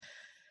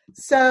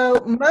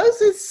So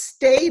Moses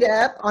stayed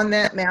up on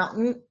that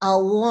mountain a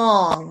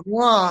long,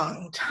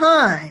 long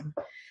time.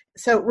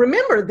 So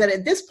remember that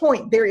at this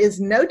point, there is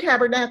no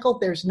tabernacle,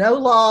 there's no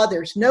law,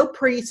 there's no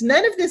priest.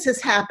 None of this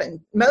has happened.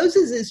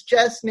 Moses is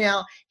just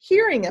now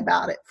hearing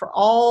about it for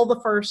all the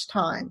first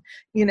time.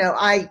 You know,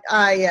 I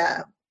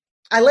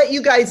let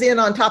you guys in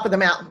on top of the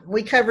mountain.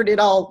 We covered it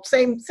all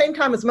same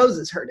time as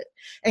Moses heard it.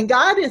 And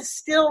God is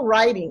still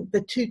writing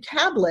the 2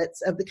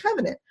 tablets of the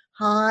covenant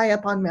high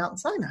up on Mount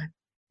Sinai.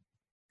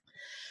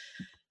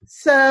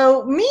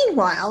 So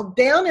meanwhile,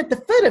 down at the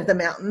foot of the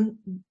mountain,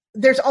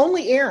 there's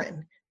only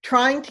Aaron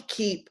trying to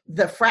keep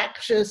the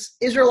fractious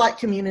Israelite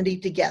community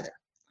together.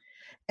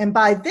 And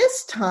by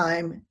this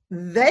time,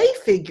 they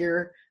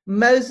figure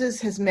Moses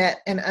has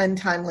met an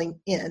untimely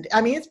end.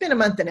 I mean, it's been a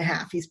month and a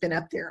half. He's been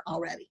up there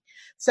already.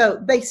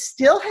 So they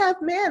still have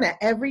manna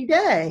every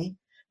day,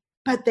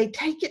 but they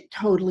take it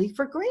totally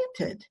for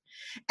granted.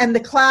 And the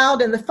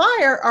cloud and the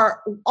fire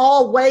are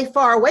all way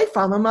far away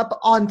from them up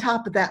on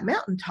top of that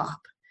mountaintop.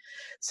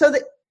 So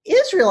the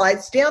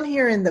Israelites down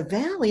here in the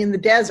valley, in the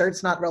desert,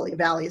 it's not really a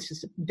valley, it's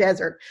just a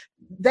desert,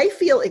 they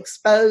feel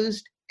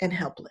exposed and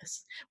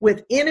helpless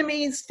with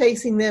enemies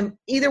facing them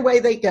either way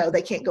they go.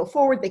 They can't go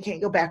forward, they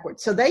can't go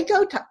backward. So they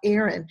go to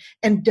Aaron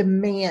and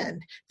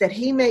demand that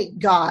he make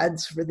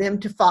gods for them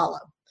to follow.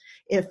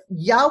 If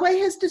Yahweh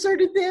has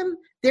deserted them,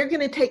 they're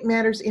going to take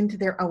matters into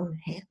their own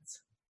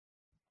hands.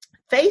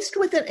 Faced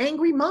with an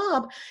angry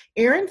mob,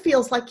 Aaron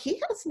feels like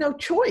he has no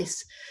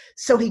choice.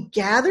 So he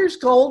gathers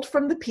gold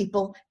from the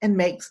people and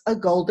makes a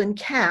golden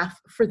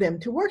calf for them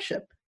to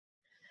worship.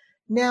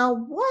 Now,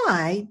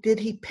 why did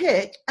he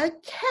pick a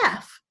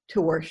calf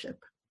to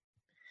worship?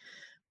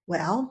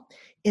 Well,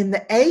 in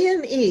the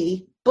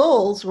A&E,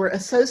 bulls were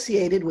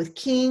associated with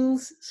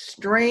kings,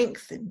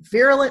 strength, and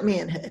virulent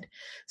manhood.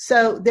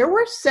 So there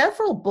were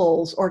several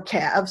bulls or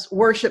calves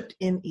worshipped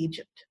in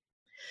Egypt.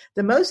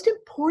 The most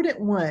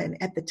important one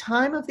at the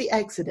time of the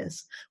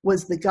Exodus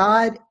was the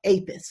god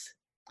Apis.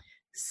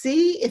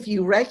 See if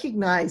you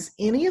recognize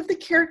any of the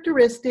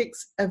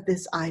characteristics of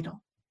this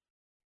idol.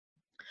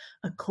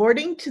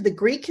 According to the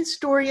Greek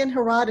historian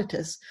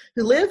Herodotus,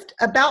 who lived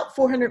about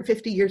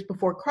 450 years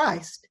before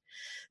Christ,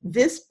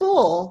 this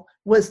bull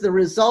was the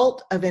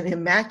result of an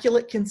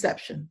immaculate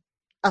conception,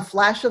 a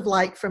flash of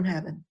light from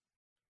heaven.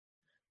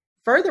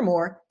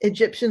 Furthermore,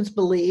 Egyptians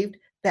believed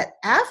that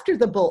after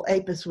the bull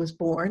Apis was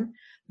born,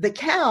 the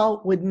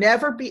cow would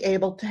never be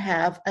able to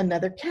have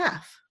another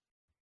calf.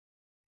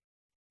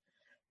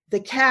 The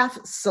calf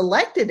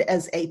selected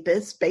as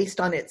Apis, based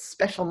on its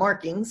special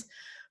markings,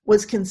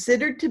 was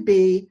considered to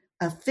be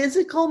a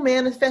physical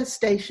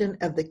manifestation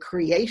of the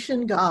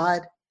creation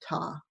god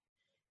Ptah.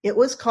 It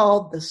was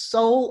called the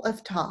soul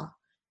of Ptah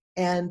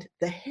and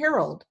the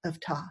herald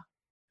of Ptah.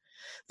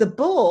 The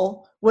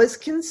bull was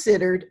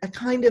considered a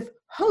kind of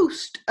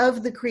host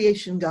of the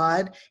creation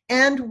god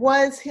and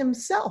was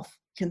himself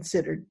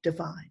considered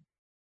divine.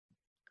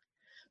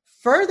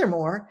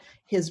 Furthermore,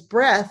 his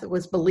breath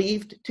was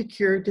believed to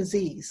cure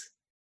disease.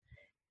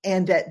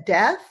 And at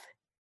death,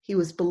 he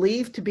was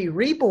believed to be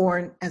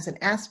reborn as an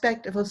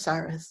aspect of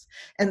Osiris,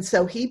 and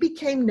so he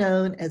became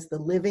known as the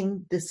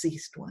living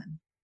deceased one.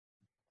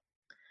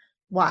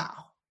 Wow.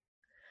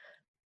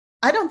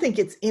 I don't think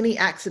it's any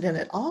accident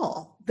at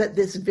all that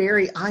this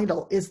very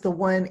idol is the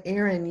one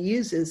Aaron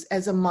uses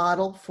as a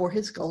model for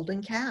his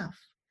golden calf.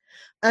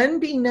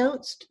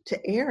 Unbeknownst to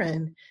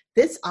Aaron,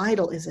 this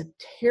idol is a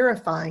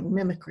terrifying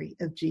mimicry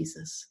of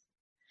Jesus.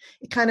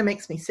 It kind of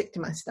makes me sick to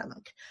my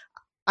stomach.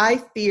 I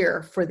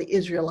fear for the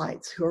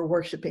Israelites who are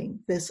worshiping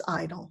this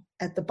idol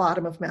at the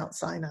bottom of Mount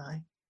Sinai.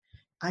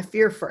 I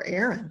fear for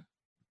Aaron.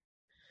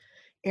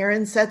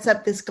 Aaron sets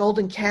up this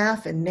golden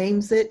calf and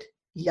names it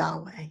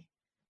Yahweh,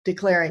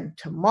 declaring,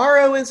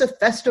 "Tomorrow is a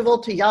festival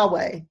to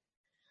Yahweh."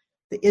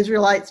 The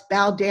Israelites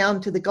bow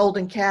down to the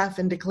golden calf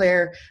and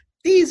declare,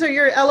 "These are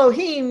your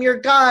Elohim, your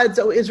gods,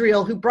 O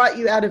Israel, who brought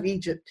you out of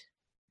Egypt."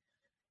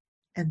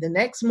 And the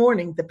next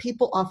morning, the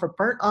people offer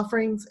burnt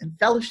offerings and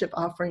fellowship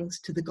offerings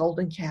to the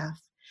golden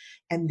calf,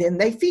 and then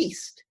they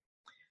feast.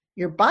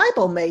 Your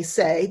Bible may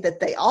say that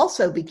they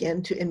also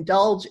begin to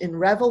indulge in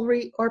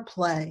revelry or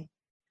play,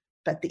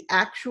 but the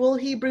actual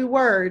Hebrew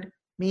word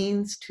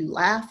means to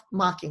laugh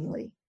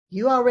mockingly.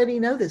 You already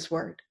know this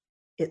word.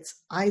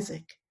 It's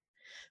Isaac.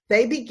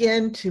 They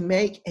begin to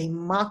make a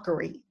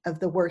mockery of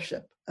the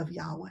worship of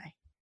Yahweh.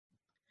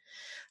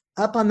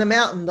 Up on the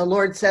mountain, the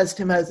Lord says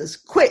to Moses,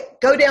 "Quick,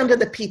 go down to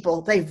the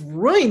people. They've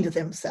ruined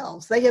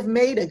themselves. They have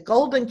made a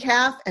golden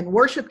calf and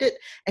worshipped it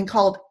and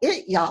called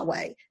it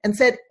Yahweh and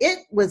said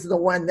it was the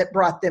one that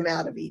brought them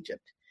out of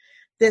Egypt."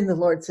 Then the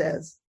Lord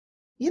says,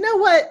 "You know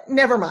what?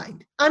 Never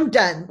mind. I'm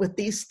done with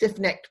these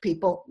stiff-necked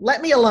people.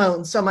 Let me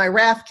alone so my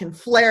wrath can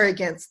flare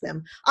against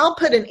them. I'll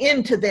put an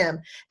end to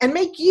them and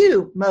make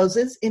you,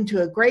 Moses,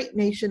 into a great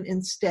nation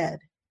instead."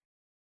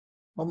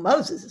 Well,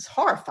 Moses is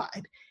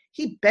horrified.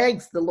 He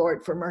begs the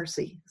Lord for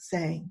mercy,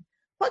 saying,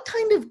 "What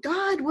kind of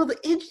God will the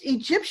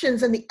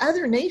Egyptians and the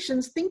other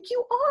nations think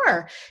you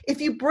are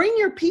if you bring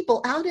your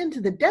people out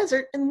into the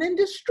desert and then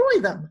destroy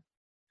them?"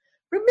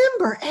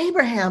 Remember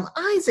Abraham,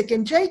 Isaac,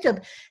 and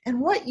Jacob, and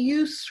what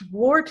you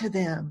swore to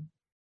them."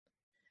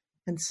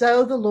 And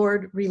so the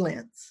Lord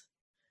relents.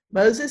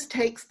 Moses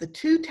takes the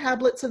 2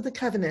 tablets of the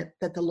covenant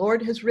that the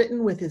Lord has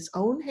written with his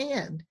own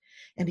hand,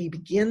 and he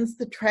begins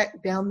the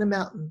trek down the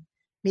mountain,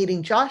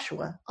 meeting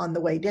Joshua on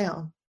the way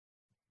down.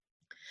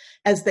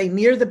 As they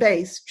near the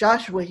base,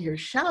 Joshua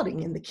hears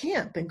shouting in the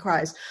camp and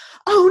cries,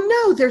 "Oh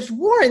no, there's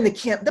war in the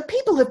camp. The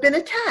people have been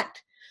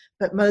attacked."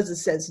 But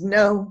Moses says,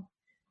 "No,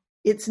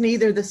 it's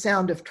neither the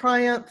sound of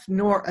triumph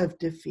nor of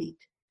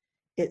defeat.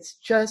 It's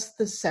just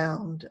the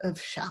sound of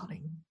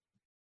shouting."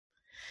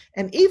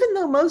 And even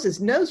though Moses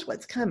knows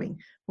what's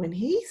coming, when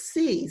he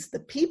sees the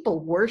people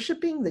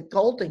worshiping the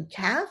golden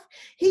calf,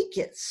 he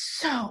gets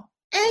so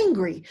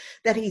angry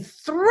that he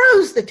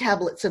throws the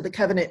tablets of the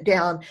covenant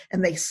down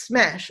and they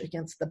smash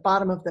against the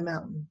bottom of the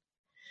mountain.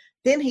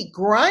 Then he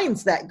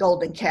grinds that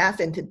golden calf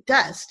into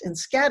dust and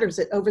scatters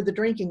it over the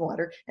drinking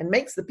water and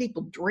makes the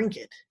people drink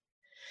it.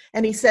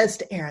 And he says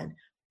to Aaron,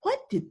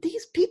 "What did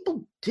these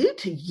people do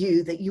to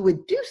you that you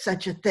would do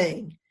such a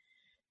thing?"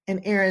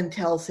 And Aaron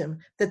tells him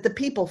that the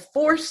people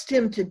forced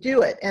him to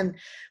do it. And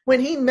when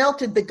he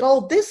melted the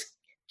gold, this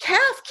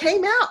calf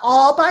came out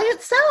all by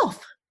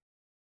itself.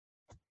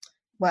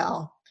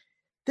 Well,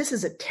 this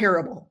is a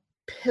terrible,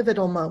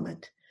 pivotal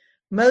moment.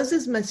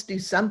 Moses must do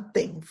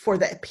something, for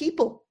the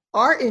people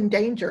are in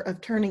danger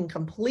of turning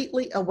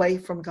completely away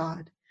from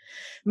God.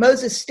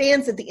 Moses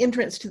stands at the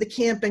entrance to the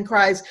camp and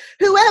cries,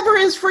 "Whoever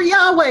is for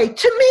Yahweh,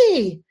 to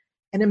me!"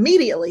 And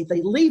immediately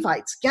the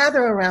Levites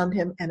gather around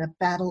him and a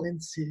battle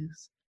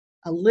ensues.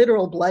 A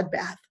literal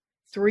bloodbath.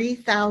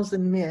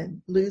 3,000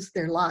 men lose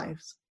their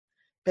lives.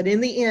 But in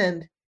the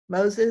end,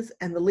 Moses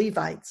and the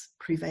Levites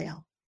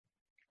prevail.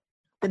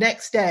 The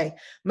next day,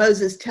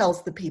 Moses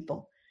tells the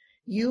people,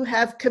 "You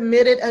have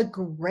committed a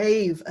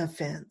grave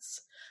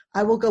offense.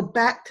 I will go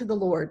back to the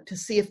Lord to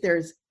see if there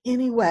is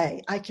any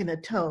way I can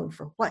atone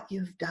for what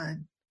you've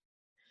done."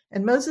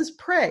 And Moses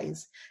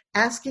prays,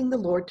 asking the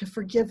Lord to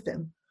forgive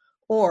them,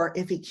 or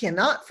if he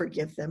cannot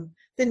forgive them,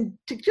 then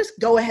to just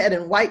go ahead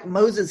and wipe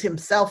Moses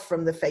himself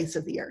from the face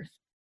of the earth.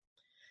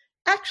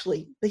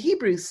 Actually, the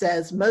Hebrew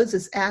says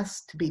Moses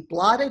asked to be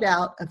blotted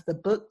out of the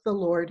book the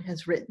Lord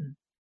has written.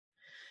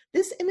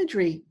 This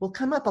imagery will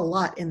come up a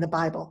lot in the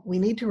Bible. We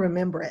need to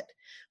remember it.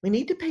 We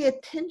need to pay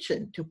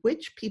attention to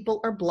which people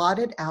are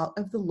blotted out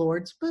of the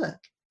Lord's book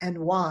and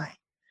why.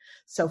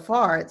 So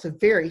far, it's a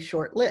very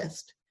short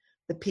list.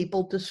 The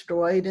people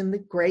destroyed in the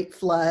great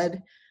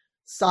flood,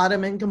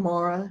 Sodom and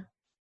Gomorrah,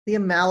 the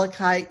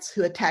Amalekites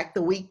who attacked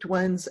the weak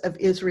ones of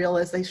Israel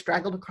as they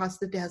straggled across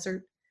the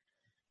desert,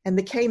 and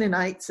the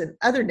Canaanites and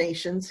other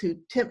nations who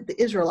tempt the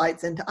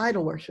Israelites into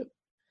idol worship.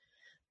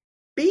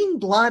 Being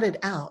blotted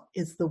out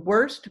is the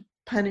worst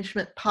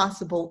punishment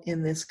possible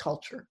in this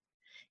culture.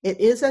 It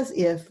is as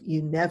if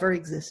you never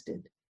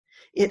existed.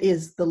 It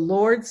is the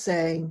Lord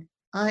saying,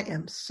 "I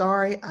am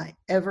sorry I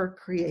ever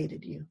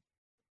created you."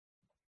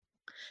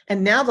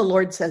 And now the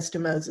Lord says to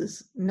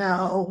Moses,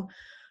 "No,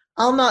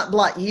 I'll not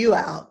blot you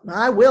out.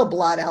 I will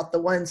blot out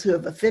the ones who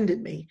have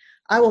offended me.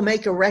 I will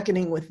make a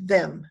reckoning with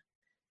them."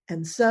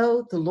 And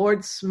so the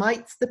Lord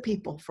smites the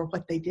people for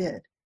what they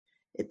did.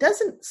 It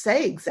doesn't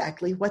say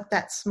exactly what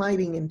that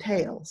smiting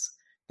entails.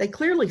 They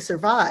clearly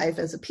survive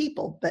as a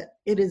people, but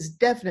it is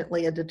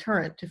definitely a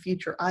deterrent to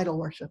future idol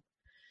worship.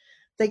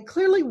 They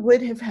clearly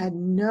would have had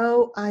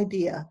no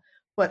idea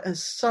what a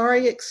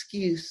sorry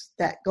excuse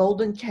that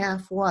golden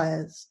calf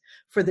was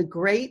for the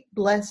great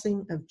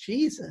blessing of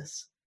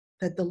Jesus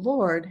that the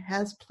Lord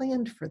has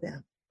planned for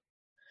them.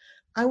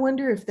 I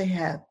wonder if they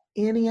have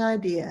any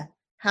idea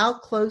how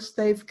close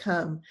they've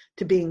come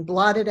to being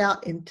blotted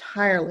out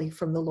entirely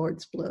from the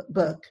Lord's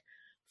book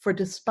for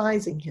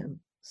despising him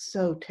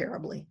so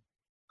terribly.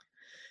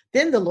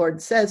 Then the Lord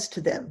says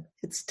to them,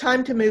 "It's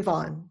time to move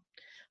on.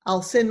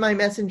 I'll send my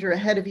messenger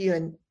ahead of you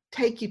and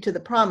take you to the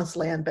promised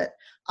land, but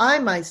I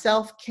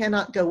myself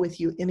cannot go with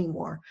you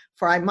anymore,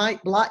 for I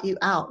might blot you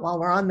out while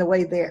we're on the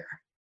way there."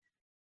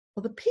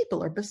 Well, the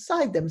people are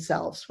beside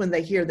themselves when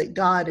they hear that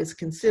God is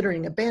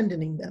considering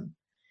abandoning them.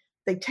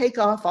 They take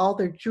off all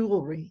their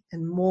jewelry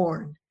and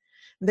mourn.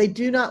 They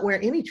do not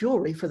wear any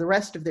jewelry for the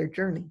rest of their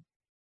journey.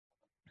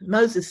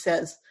 Moses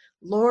says,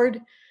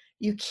 "Lord,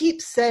 you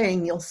keep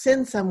saying you'll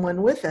send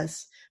someone with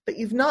us, but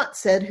you've not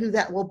said who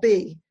that will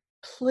be.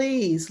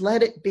 Please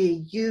let it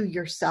be you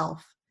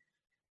yourself."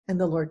 And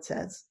the Lord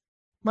says,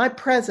 "My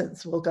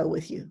presence will go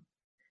with you."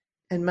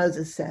 And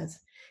Moses says,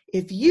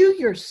 "If you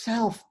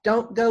yourself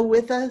don't go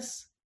with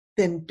us,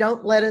 then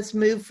don't let us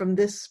move from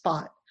this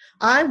spot.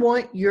 I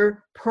want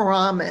your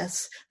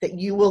promise that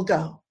you will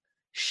go.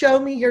 Show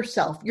me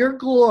yourself, your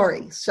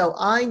glory, so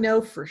I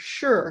know for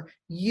sure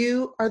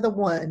you are the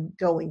one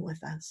going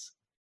with us."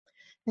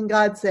 And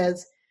God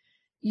says,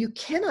 "You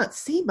cannot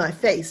see my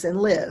face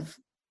and live,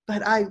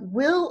 but I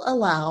will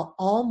allow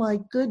all my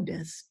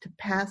goodness to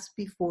pass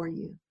before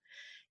you,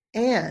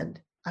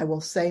 and I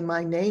will say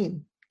my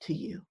name to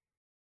you.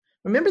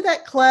 Remember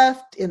that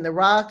cleft in the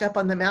rock up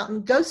on the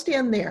mountain? Go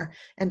stand there,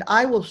 and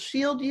I will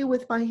shield you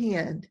with my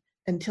hand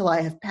until I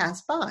have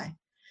passed by.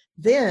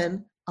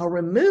 Then I'll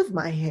remove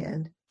my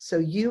hand so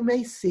you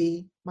may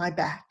see my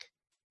back.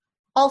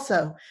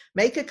 Also,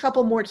 make a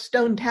couple more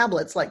stone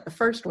tablets like the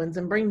first ones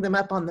and bring them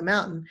up on the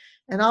mountain,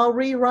 and I'll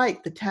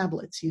rewrite the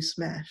tablets you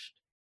smashed."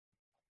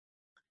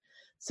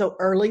 So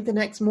early the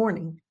next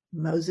morning,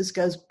 Moses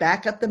goes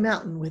back up the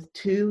mountain with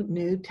 2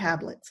 new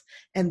tablets,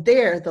 and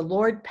there the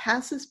Lord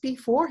passes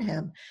before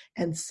him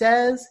and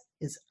says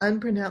his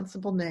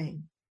unpronounceable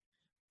name.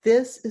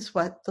 This is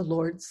what the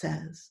Lord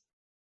says: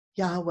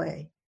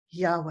 "Yahweh,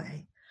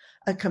 Yahweh,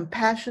 a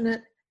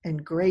compassionate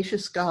and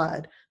gracious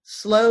God,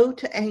 slow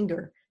to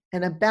anger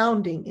and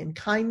abounding in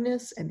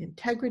kindness and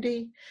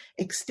integrity,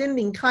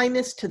 extending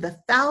kindness to the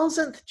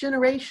 1,000th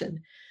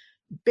generation,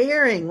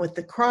 bearing with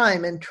the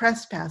crime and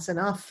trespass and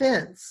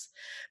offense,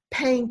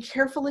 paying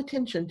careful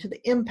attention to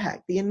the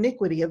impact the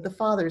iniquity of the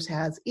fathers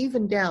has,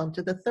 even down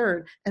to the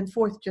 3rd and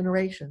 4th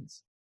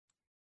generations."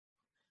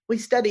 We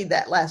studied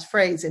that last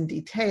phrase in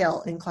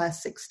detail in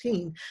class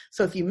 16.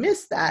 So if you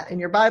missed that and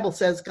your Bible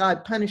says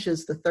God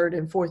punishes the 3rd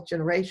and 4th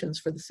generations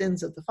for the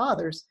sins of the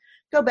fathers,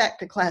 go back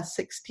to class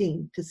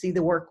 16 to see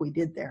the work we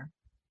did there.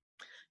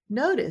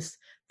 Notice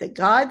that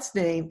God's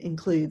name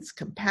includes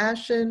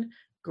compassion,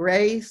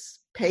 grace,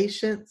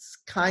 patience,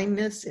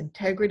 kindness,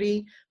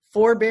 integrity,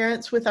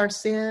 forbearance with our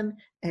sin,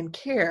 and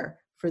care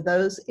for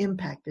those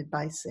impacted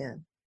by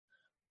sin.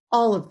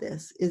 All of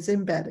this is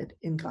embedded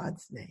in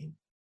God's name.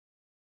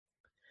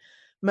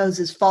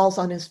 Moses falls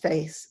on his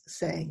face,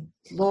 saying,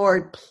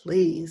 "Lord,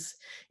 please,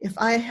 if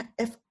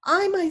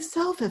I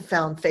myself have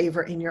found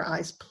favor in your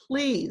eyes,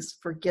 please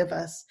forgive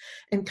us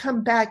and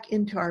come back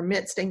into our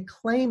midst and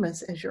claim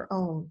us as your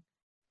own."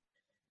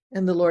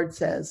 And the Lord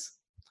says,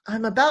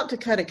 "I'm about to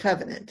cut a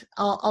covenant.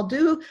 I'll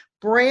do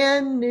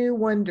brand new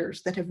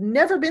wonders that have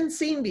never been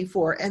seen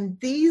before, and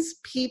these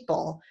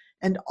people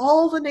and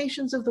all the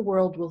nations of the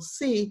world will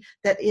see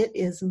that it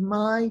is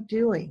my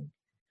doing.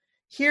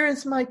 Here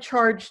is my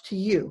charge to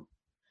you.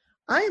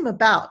 I am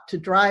about to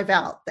drive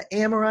out the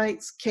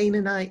Amorites,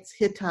 Canaanites,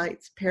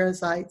 Hittites,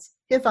 Perizzites,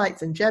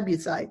 Hivites, and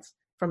Jebusites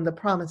from the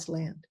promised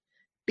land.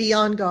 Be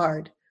on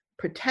guard.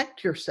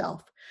 Protect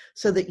yourself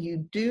so that you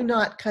do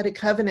not cut a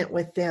covenant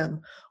with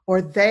them,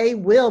 or they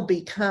will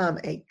become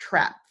a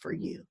trap for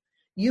you.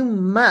 You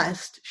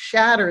must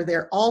shatter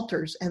their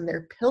altars and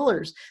their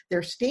pillars,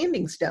 their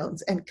standing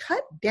stones, and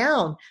cut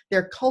down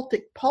their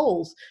cultic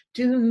poles.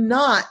 Do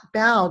not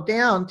bow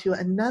down to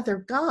another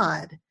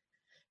god.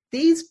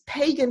 These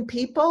pagan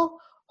people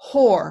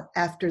whore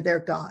after their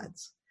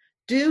gods.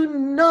 Do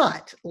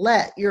not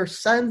let your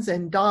sons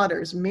and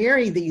daughters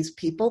marry these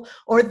people,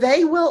 or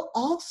they will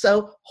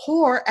also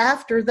whore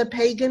after the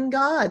pagan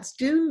gods.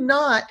 Do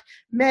not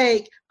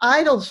make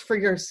idols for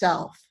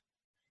yourself.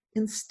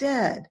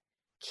 Instead,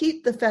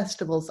 keep the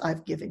festivals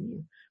I've given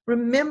you.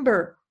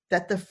 Remember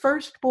that the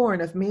firstborn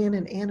of man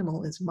and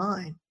animal is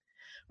mine.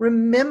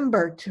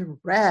 Remember to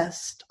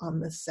rest on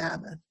the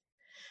Sabbath.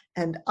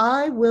 And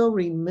I will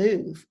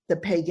remove the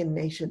pagan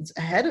nations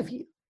ahead of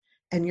you,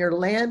 and your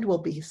land will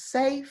be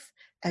safe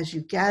as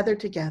you gather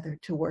together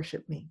to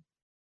worship me."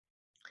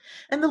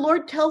 And the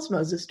Lord tells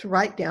Moses to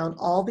write down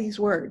all these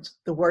words,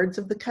 the words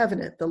of the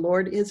covenant the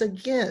Lord is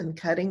again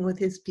cutting with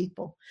his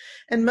people.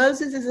 And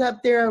Moses is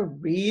up there a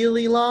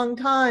really long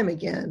time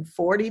again,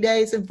 40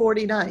 days and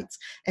 40 nights.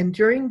 And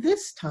during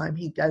this time,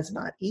 he does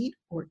not eat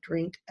or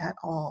drink at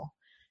all.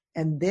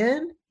 And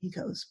then he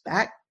goes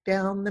back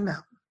down the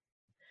mountain.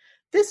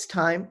 This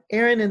time,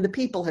 Aaron and the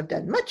people have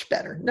done much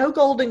better. No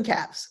golden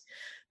calves.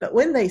 But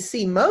when they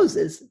see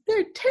Moses,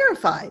 they're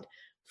terrified.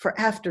 For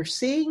after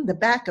seeing the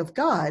back of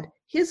God,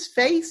 his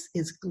face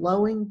is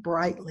glowing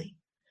brightly.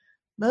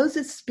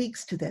 Moses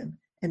speaks to them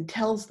and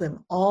tells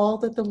them all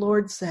that the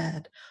Lord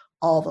said,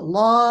 all the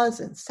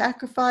laws and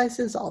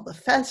sacrifices, all the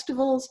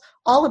festivals,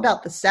 all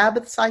about the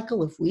Sabbath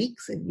cycle of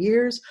weeks and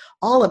years,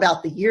 all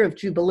about the year of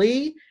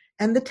Jubilee,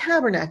 and the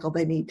tabernacle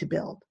they need to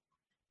build.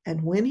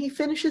 And when he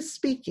finishes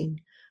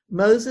speaking,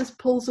 Moses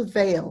pulls a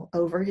veil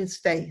over his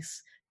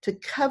face to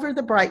cover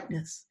the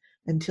brightness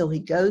until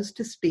he goes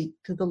to speak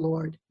to the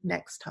Lord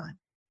next time.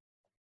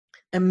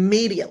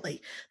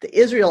 Immediately, the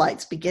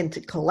Israelites begin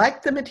to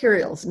collect the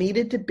materials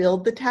needed to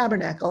build the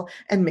tabernacle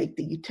and make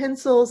the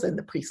utensils and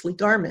the priestly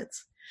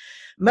garments.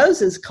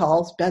 Moses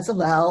calls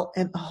Bezalel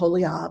and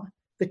Aholiab,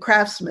 the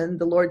craftsmen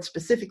the Lord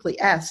specifically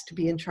asked to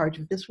be in charge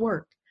of this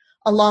work,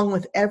 along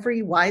with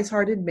every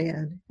wise-hearted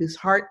man whose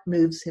heart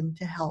moves him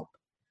to help.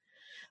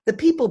 The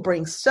people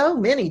bring so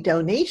many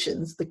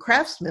donations, the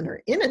craftsmen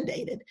are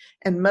inundated,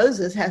 and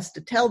Moses has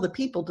to tell the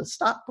people to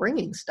stop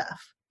bringing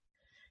stuff.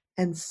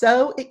 And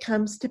so it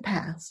comes to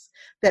pass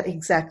that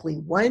exactly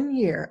 1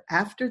 year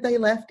after they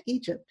left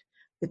Egypt,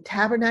 the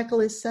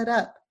tabernacle is set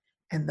up,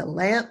 and the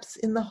lamps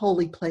in the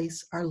holy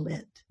place are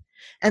lit,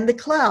 and the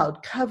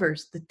cloud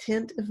covers the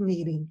tent of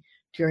meeting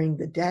during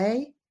the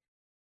day,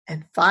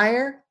 and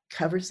fire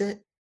covers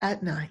it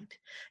at night,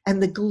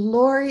 and the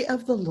glory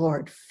of the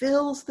Lord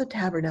fills the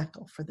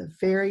tabernacle for the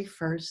very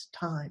first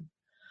time.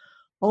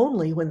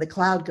 Only when the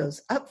cloud goes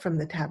up from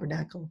the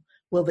tabernacle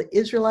will the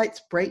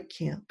Israelites break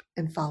camp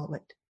and follow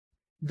it.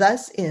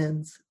 Thus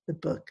ends the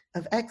book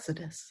of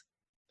Exodus.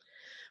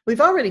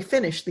 We've already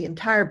finished the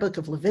entire book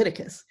of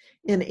Leviticus.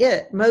 In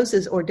it,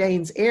 Moses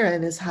ordains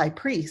Aaron as high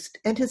priest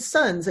and his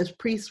sons as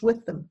priests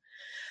with them.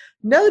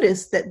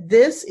 Notice that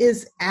this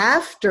is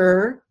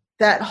after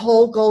that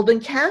whole golden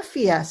calf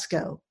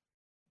fiasco.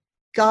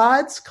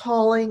 God's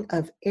calling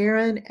of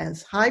Aaron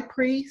as high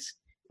priest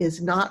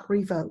is not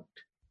revoked.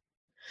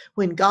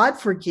 When God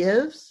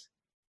forgives,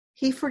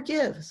 he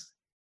forgives,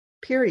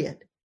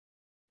 period.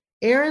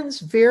 Aaron's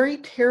very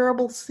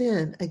terrible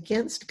sin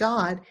against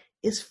God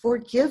is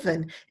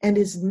forgiven and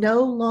is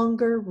no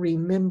longer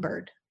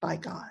remembered by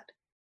God.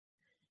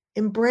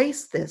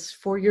 Embrace this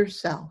for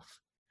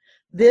yourself.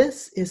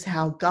 This is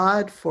how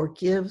God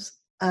forgives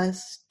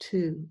us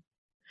too.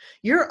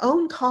 Your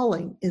own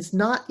calling is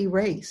not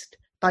erased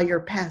by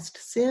your past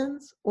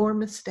sins or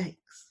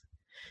mistakes.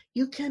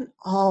 You can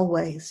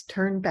always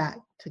turn back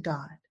to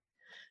God.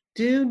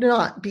 Do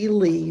not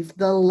believe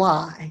the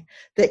lie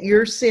that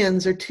your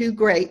sins are too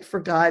great for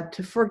God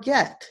to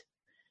forget.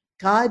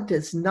 God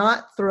does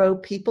not throw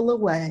people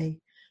away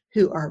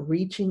who are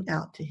reaching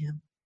out to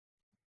him.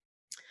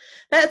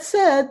 That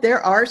said,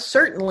 there are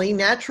certainly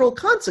natural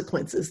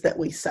consequences that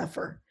we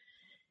suffer.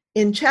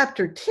 In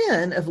chapter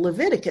 10 of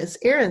Leviticus,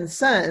 Aaron's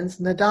sons,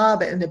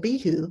 Nadab and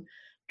Abihu,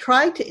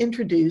 tried to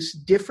introduce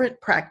different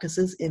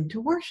practices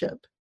into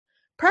worship,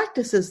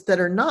 practices that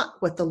are not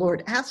what the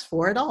Lord asked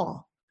for at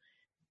all.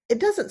 It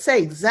doesn't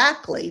say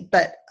exactly,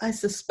 but I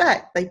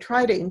suspect they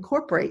try to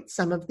incorporate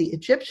some of the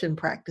Egyptian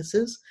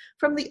practices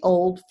from the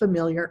old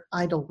familiar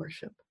idol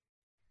worship.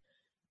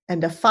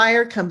 And a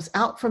fire comes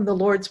out from the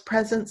Lord's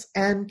presence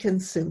and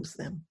consumes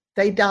them.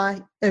 They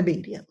die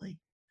immediately.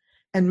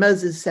 And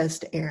Moses says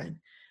to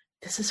Aaron,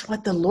 "This is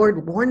what the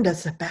Lord warned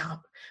us about.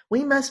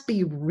 We must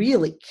be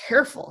really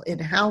careful in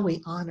how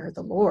we honor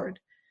the Lord."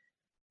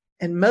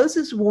 And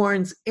Moses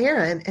warns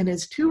Aaron and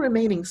his two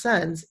remaining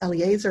sons,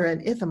 Eleazar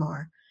and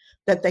Ithamar,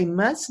 that they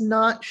must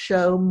not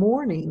show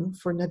mourning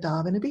for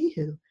Nadab and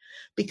Abihu,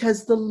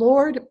 because the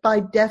Lord,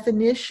 by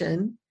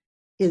definition,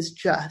 is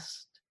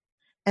just,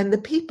 and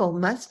the people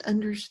must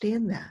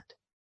understand that.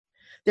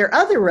 Their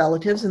other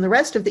relatives and the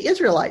rest of the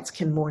Israelites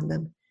can mourn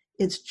them.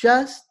 It's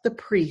just the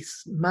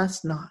priests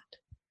must not.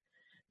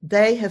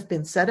 They have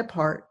been set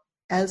apart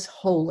as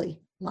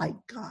holy like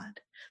God.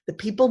 The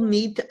people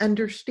need to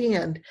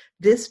understand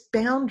this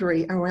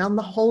boundary around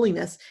the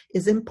holiness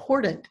is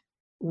important,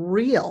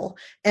 real,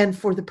 and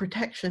for the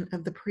protection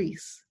of the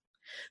priests.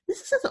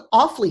 This is an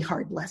awfully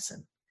hard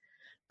lesson,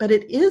 but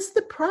it is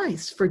the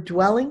price for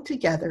dwelling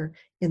together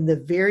in the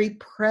very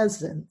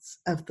presence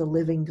of the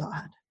living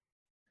God.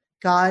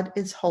 God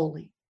is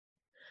holy.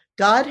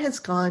 God has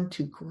gone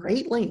to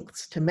great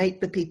lengths to make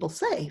the people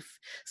safe,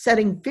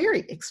 setting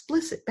very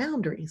explicit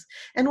boundaries.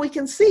 And we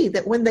can see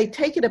that when they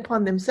take it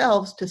upon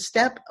themselves to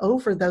step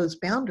over those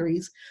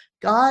boundaries,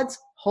 God's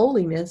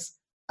holiness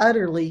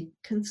utterly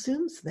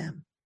consumes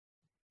them.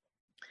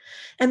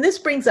 And this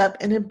brings up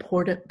an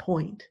important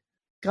point.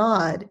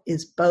 God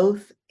is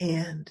both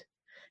and.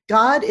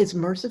 God is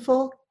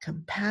merciful,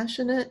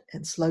 compassionate,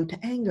 and slow to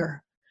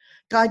anger.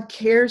 God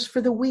cares for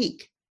the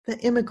weak, the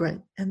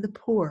immigrant, and the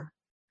poor.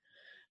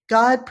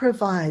 God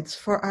provides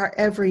for our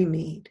every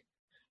need.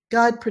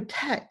 God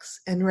protects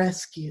and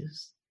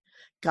rescues.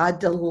 God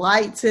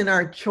delights in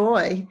our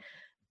joy,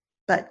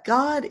 but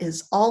God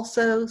is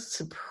also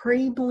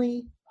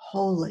supremely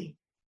holy.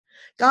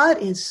 God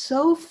is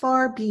so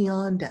far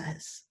beyond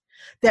us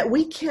that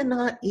we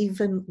cannot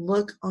even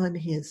look on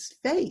his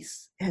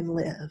face and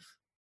live.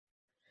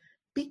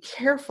 Be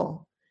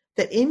careful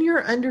that in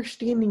your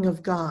understanding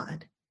of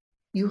God,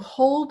 you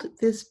hold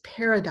this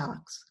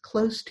paradox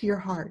close to your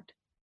heart.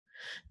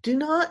 Do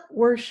not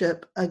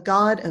worship a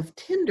God of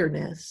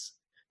tenderness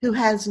who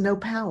has no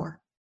power.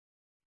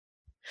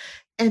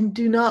 And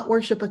do not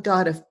worship a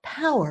God of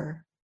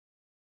power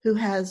who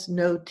has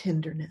no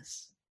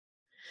tenderness.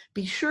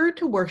 Be sure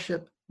to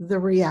worship the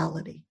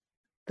reality,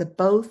 the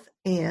both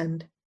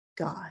and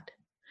God,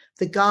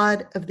 the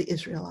God of the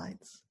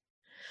Israelites.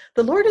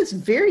 The Lord is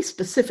very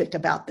specific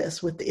about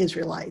this with the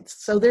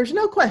Israelites, so there's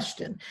no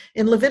question.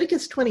 In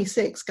Leviticus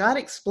 26, God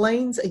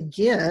explains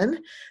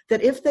again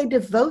that if they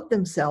devote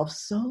themselves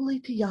solely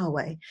to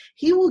Yahweh,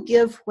 he will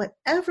give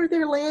whatever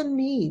their land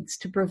needs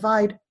to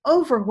provide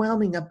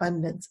overwhelming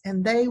abundance,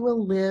 and they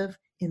will live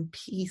in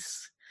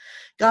peace.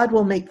 God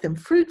will make them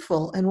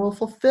fruitful and will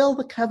fulfill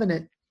the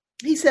covenant.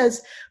 He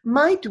says,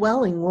 "My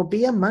dwelling will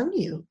be among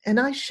you, and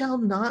I shall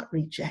not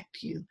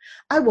reject you.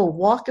 I will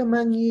walk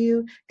among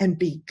you and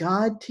be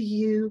God to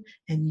you,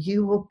 and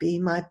you will be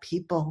my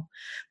people.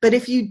 But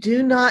if you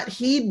do not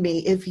heed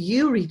me, if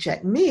you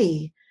reject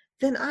me,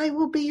 then I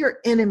will be your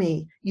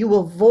enemy. You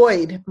will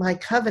void my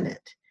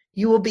covenant.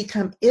 You will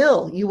become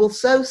ill. You will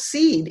sow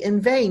seed in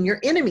vain.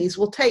 Your enemies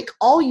will take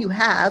all you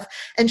have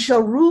and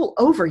shall rule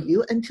over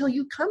you until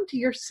you come to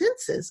your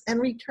senses and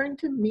return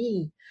to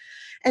me.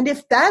 And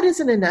if that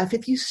isn't enough,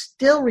 if you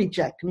still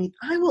reject me,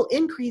 I will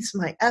increase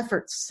my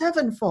efforts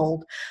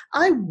sevenfold.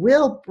 I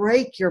will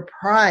break your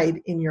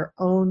pride in your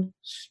own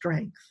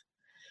strength."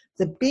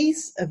 The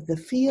beasts of the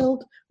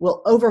field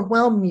will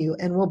overwhelm you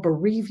and will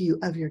bereave you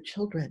of your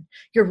children.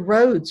 Your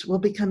roads will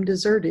become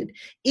deserted.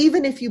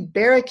 Even if you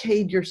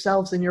barricade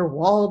yourselves in your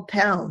walled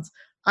towns,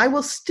 I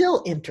will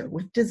still enter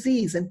with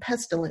disease and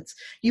pestilence.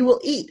 You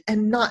will eat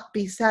and not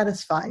be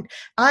satisfied.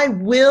 I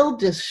will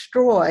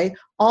destroy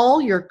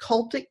all your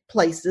cultic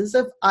places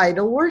of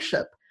idol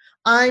worship.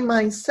 I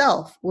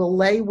myself will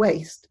lay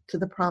waste to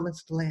the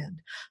promised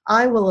land.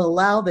 I will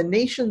allow the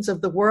nations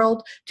of the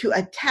world to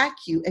attack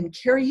you and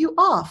carry you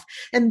off.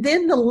 And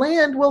then the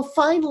land will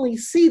finally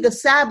see the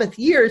Sabbath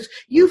years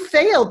you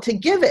failed to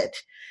give it.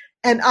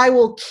 And I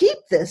will keep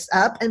this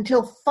up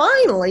until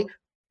finally,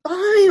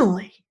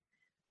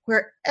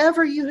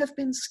 wherever you have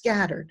been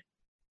scattered,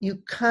 you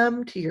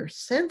come to your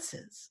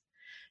senses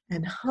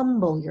and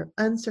humble your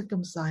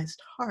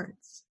uncircumcised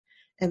hearts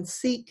and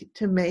seek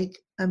to make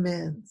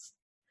amends.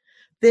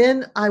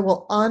 Then I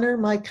will honor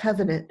my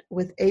covenant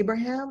with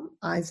Abraham,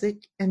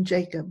 Isaac, and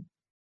Jacob.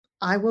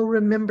 I will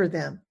remember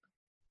them.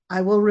 I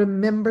will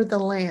remember the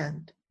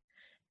land,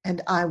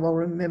 and I will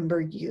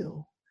remember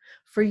you.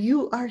 For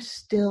you are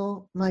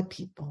still my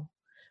people,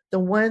 the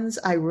ones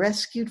I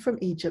rescued from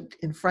Egypt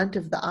in front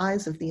of the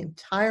eyes of the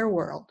entire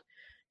world.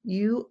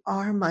 You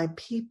are my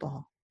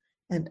people,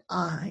 and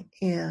I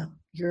am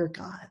your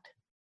God.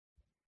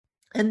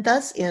 And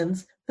thus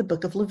ends the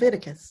book of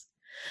Leviticus.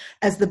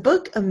 As the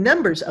book of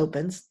Numbers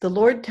opens, the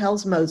Lord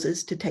tells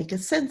Moses to take a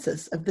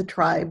census of the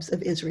tribes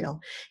of Israel.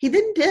 He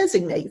then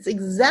designates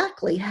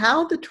exactly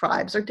how the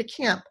tribes are to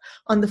camp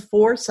on the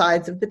four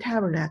sides of the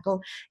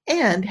tabernacle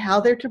and how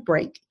they're to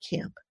break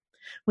camp.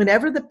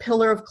 Whenever the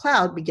pillar of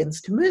cloud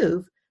begins to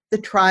move, the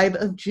tribe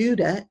of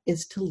Judah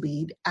is to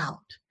lead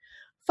out,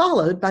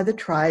 followed by the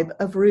tribe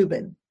of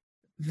Reuben,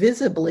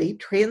 visibly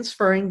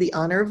transferring the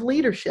honor of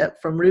leadership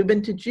from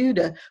Reuben to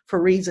Judah for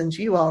reasons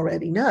you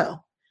already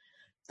know.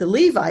 The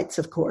Levites,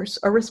 of course,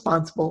 are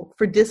responsible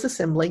for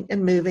disassembling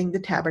and moving the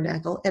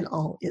tabernacle and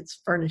all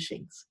its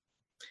furnishings.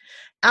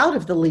 Out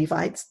of the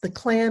Levites, the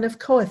clan of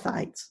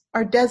Kohathites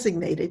are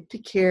designated to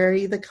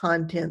carry the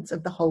contents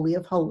of the Holy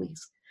of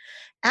Holies.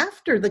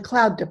 After the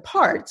cloud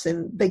departs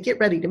and they get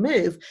ready to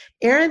move,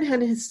 Aaron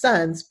and his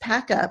sons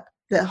pack up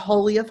the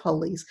Holy of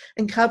Holies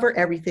and cover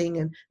everything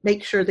and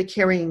make sure the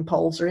carrying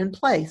poles are in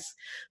place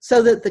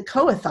so that the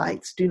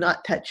Kohathites do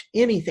not touch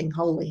anything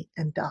holy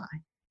and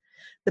die.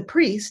 The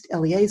priest,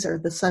 Eleazar,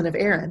 the son of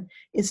Aaron,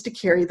 is to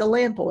carry the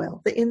lamp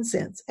oil, the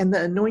incense, and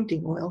the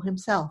anointing oil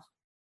himself.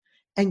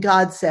 And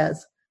God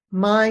says,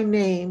 my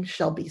name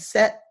shall be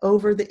set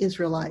over the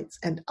Israelites,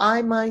 and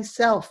I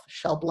myself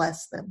shall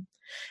bless them.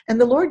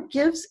 And the Lord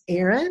gives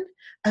Aaron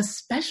a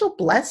special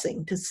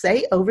blessing to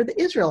say over the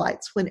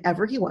Israelites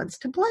whenever he wants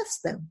to bless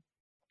them.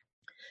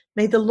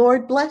 May the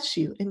Lord bless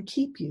you and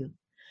keep you.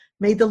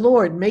 May the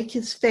Lord make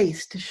his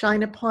face to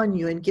shine upon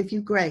you and give you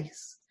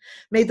grace.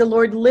 May the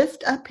Lord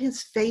lift up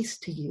his face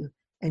to you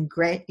and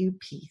grant you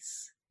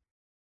peace.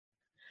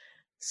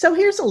 So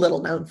here's a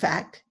little known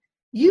fact.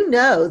 You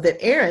know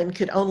that Aaron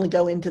could only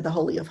go into the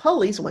Holy of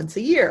Holies once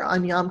a year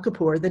on Yom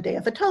Kippur, the Day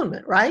of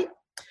Atonement, right?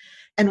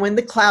 And when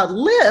the cloud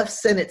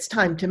lifts and it's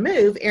time to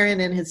move,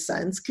 Aaron and his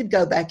sons could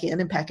go back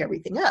in and pack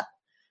everything up.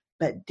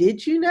 But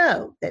did you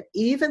know that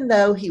even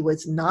though he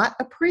was not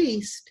a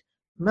priest,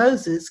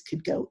 Moses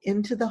could go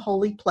into the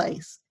holy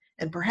place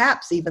and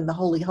perhaps even the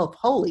Holy of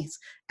Holies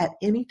at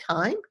any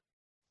time?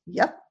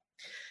 Yep.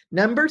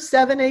 Number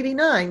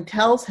 789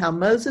 tells how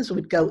Moses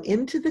would go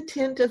into the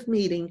tent of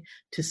meeting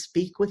to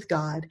speak with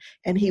God,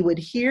 and he would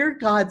hear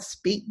God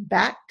speak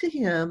back to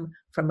him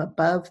from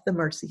above the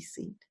mercy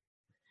seat.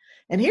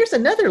 And here's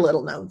another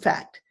little known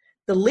fact.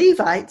 The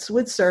Levites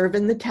would serve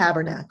in the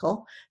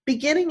tabernacle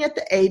beginning at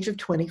the age of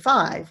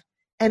 25,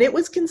 and it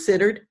was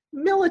considered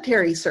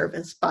military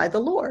service by the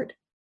Lord.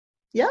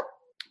 Yep.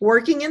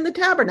 Working in the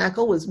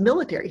tabernacle was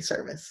military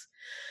service.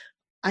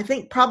 I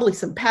think probably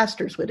some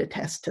pastors would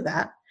attest to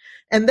that.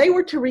 And they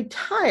were to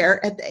retire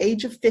at the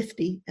age of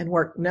 50 and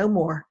work no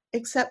more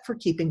except for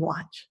keeping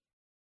watch.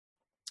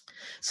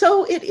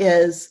 So it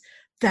is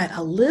that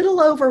a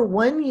little over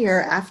 1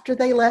 year after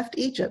they left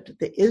Egypt,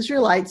 the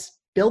Israelites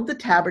build the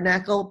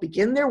tabernacle,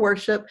 begin their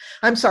worship.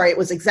 It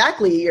was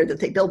exactly a year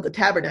that they build the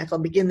tabernacle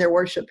and begin their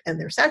worship and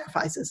their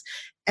sacrifices.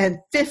 And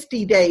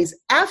 50 days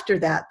after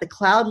that, the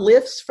cloud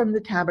lifts from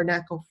the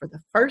tabernacle for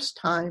the first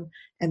time,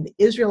 and the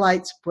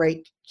Israelites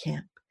break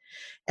camp.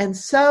 And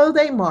so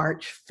they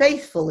march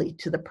faithfully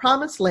to the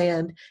promised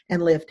land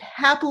and lived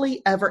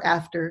happily ever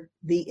after,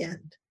 the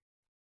end.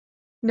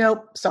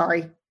 Nope,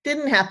 sorry,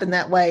 didn't happen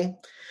that way.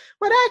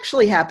 What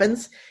actually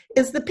happens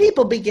is the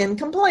people begin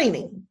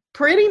complaining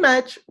pretty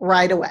much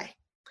right away.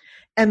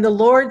 And the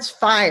Lord's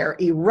fire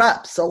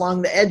erupts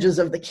along the edges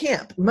of the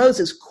camp.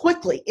 Moses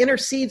quickly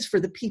intercedes for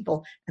the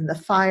people, and the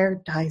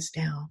fire dies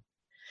down.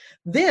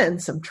 Then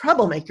some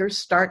troublemakers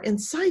start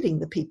inciting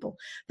the people.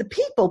 The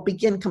people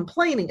begin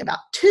complaining about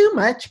too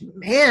much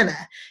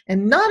manna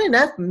and not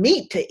enough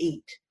meat to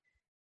eat.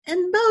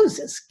 And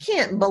Moses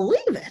can't believe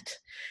it.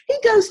 He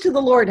goes to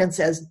the Lord and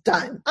says,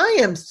 done. I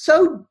am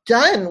so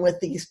done with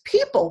these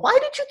people. Why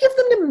did you give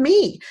them to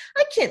me?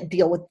 I can't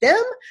deal with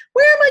them.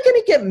 Where am I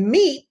going to get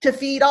meat to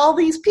feed all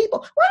these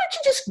people? Why don't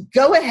you just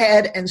go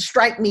ahead and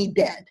strike me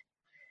dead?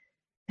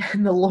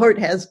 And the Lord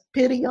has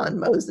pity on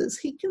Moses.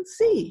 He can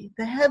see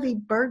the heavy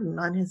burden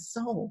on his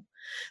soul.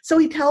 So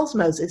he tells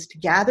Moses to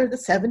gather the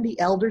 70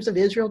 elders of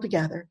Israel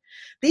together.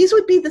 These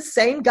would be the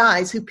same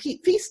guys who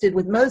feasted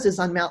with Moses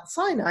on Mount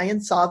Sinai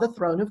and saw the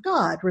throne of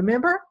God.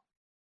 Remember?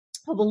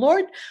 Well, the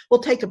Lord will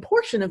take a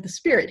portion of the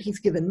Spirit he's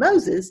given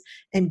Moses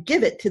and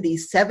give it to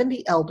these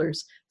 70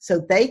 elders so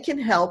they can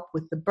help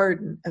with the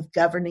burden of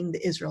governing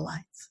the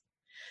Israelites.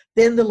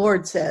 Then the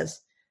Lord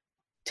says,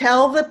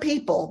 tell the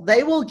people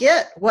they will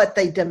get what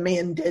they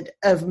demanded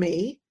of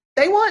me.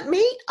 They want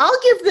meat? I'll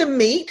give them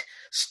meat.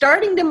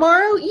 Starting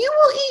tomorrow, you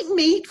will eat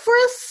meat for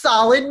a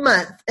solid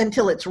month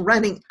until it's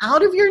running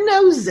out of your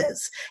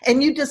noses,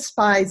 and you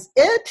despise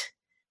it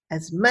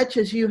as much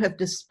as you have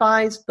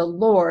despised the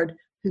Lord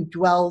who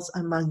dwells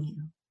among you.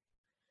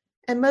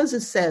 And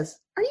Moses says,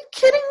 are you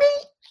kidding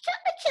me?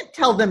 I can't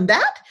tell them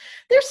that.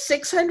 There's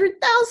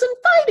 600,000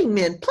 fighting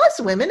men,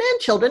 plus women and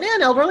children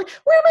and elderly.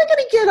 Where am I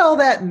going to get all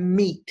that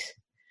meat?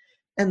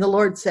 And the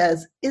Lord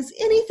says, is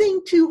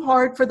anything too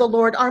hard for the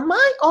Lord? Are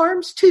my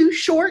arms too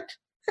short?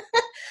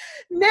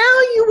 Now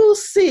you will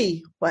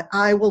see what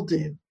I will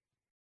do.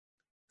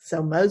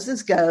 So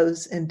Moses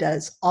goes and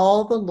does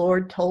all the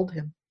Lord told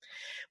him.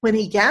 When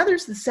he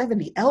gathers the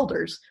 70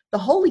 elders, the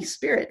Holy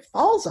Spirit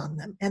falls on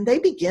them and they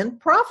begin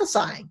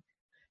prophesying.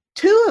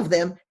 2 of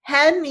them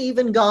hadn't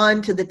even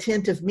gone to the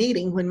tent of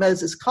meeting when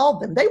Moses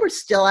called them. They were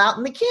still out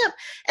in the camp,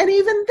 and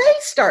even they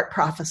start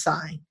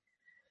prophesying.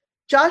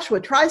 Joshua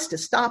tries to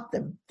stop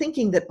them,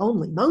 thinking that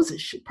only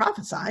Moses should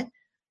prophesy.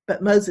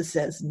 But Moses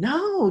says,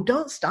 no,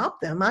 don't stop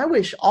them. I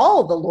wish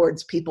all the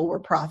Lord's people were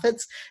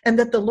prophets, and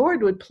that the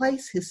Lord would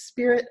place his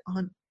Spirit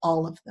on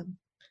all of them.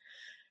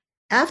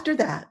 After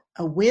that,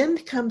 a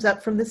wind comes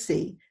up from the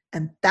sea,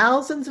 and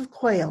thousands of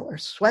quail are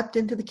swept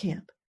into the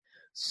camp.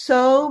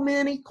 So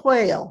many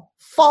quail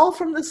fall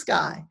from the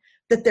sky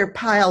that they're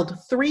piled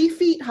 3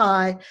 feet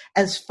high,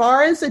 as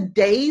far as a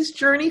day's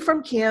journey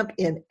from camp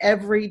in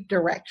every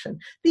direction.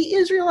 The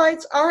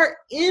Israelites are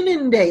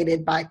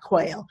inundated by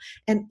quail,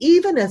 and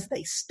even as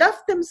they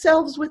stuff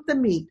themselves with the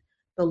meat,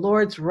 the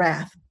Lord's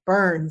wrath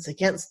burns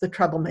against the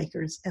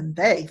troublemakers, and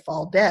they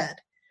fall dead.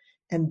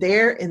 And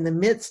there, in the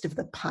midst of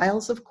the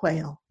piles of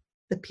quail,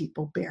 the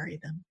people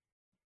bury them.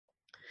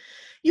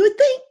 You would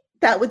think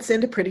that would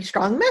send a pretty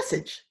strong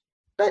message,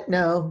 but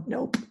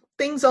nope,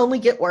 things only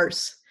get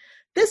worse.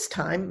 This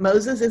time,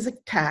 Moses is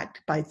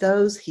attacked by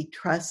those he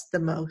trusts the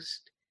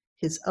most,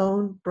 his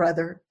own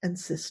brother and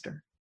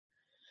sister.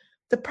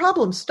 The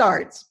problem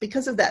starts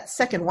because of that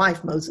second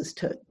wife Moses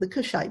took, the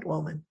Cushite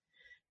woman.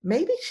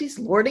 Maybe she's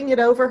lording it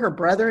over her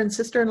brother and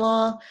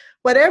sister-in-law.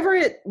 Whatever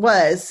it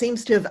was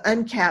seems to have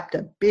uncapped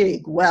a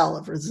big well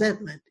of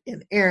resentment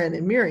in Aaron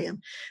and Miriam.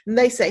 And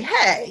they say,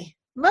 hey,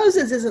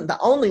 Moses isn't the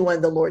only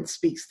one the Lord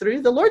speaks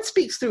through. The Lord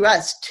speaks through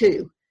us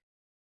too.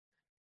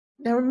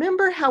 Now,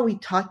 remember how we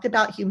talked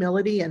about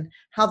humility and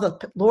how the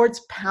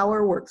Lord's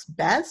power works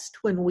best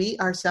when we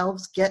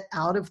ourselves get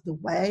out of the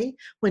way,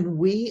 when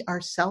we are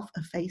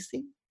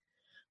self-effacing?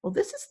 Well,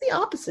 this is the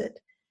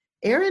opposite.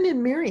 Aaron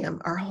and Miriam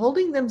are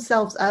holding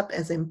themselves up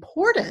as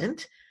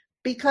important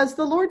because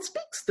the Lord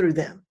speaks through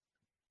them.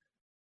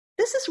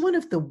 This is one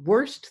of the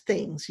worst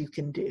things you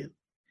can do.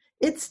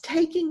 It's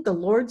taking the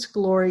Lord's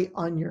glory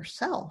on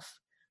yourself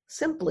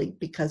simply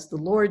because the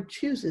Lord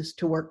chooses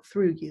to work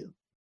through you.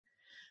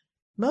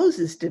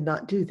 Moses did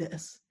not do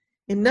this.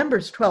 In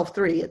Numbers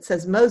 12:3, it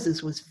says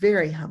Moses was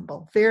very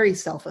humble, very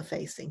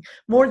self-effacing,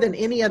 more than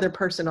any other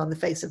person on the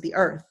face of the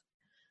earth.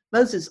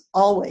 Moses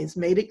always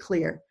made it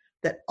clear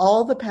that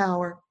all the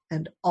power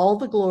and all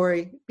the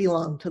glory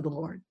belong to the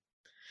Lord.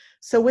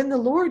 So when the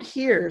Lord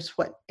hears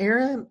what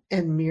Aaron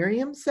and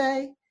Miriam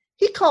say,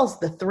 he calls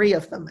the 3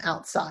 of them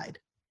outside.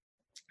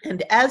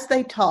 And as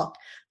they talk,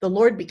 the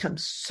Lord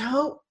becomes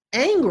so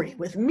angry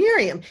with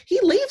Miriam, he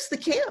leaves the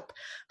camp.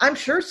 I'm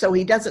sure so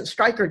he doesn't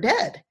strike her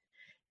dead.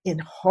 In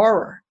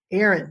horror,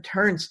 Aaron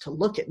turns to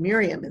look at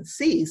Miriam and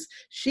sees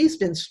she's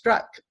been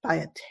struck by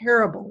a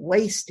terrible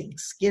wasting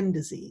skin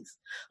disease.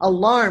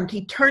 Alarmed,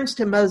 he turns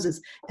to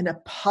Moses and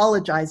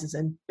apologizes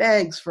and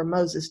begs for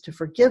Moses to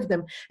forgive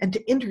them and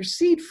to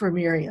intercede for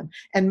Miriam.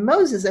 And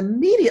Moses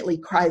immediately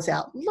cries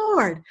out,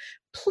 Lord,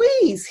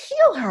 please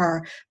heal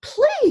her,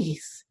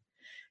 please.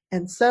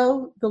 And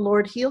so the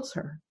Lord heals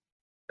her.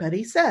 But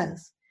he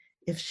says,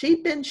 if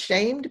she'd been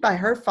shamed by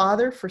her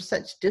father for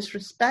such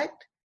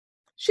disrespect,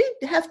 she'd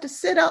have to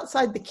sit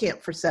outside the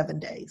camp for 7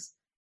 days.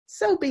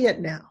 So be it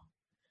now.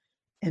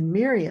 And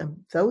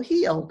Miriam, though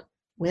healed,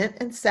 went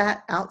and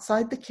sat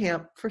outside the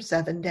camp for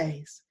 7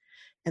 days.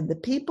 And the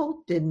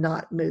people did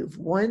not move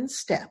 1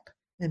 step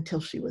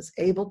until she was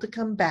able to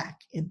come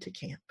back into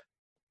camp.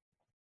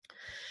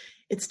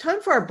 It's time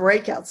for our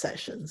breakout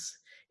sessions.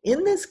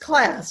 In this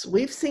class,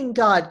 we've seen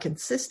God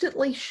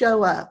consistently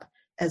show up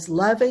as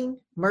loving,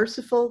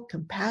 merciful,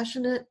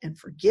 compassionate, and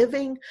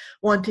forgiving,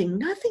 wanting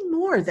nothing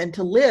more than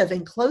to live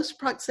in close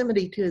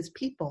proximity to his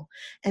people.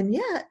 And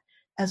yet,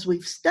 as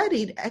we've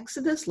studied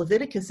Exodus,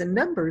 Leviticus, and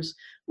Numbers,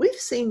 we've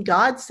seen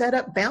God set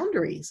up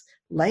boundaries,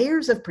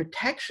 layers of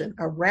protection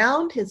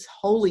around his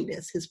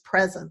holiness, his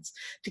presence,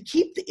 to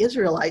keep the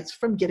Israelites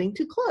from getting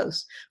too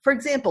close. For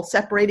example,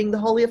 separating the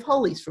Holy of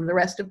Holies from the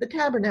rest of the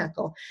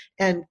tabernacle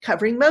and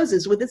covering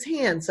Moses with his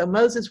hand so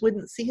Moses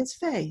wouldn't see his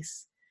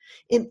face.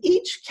 In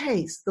each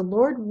case, the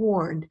Lord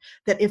warned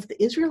that if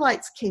the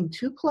Israelites came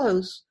too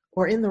close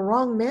or in the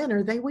wrong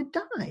manner, they would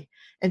die.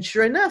 And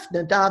sure enough,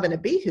 Nadab and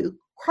Abihu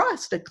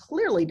crossed a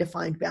clearly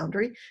defined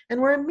boundary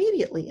and were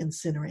immediately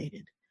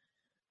incinerated.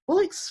 We'll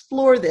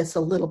explore this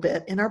a little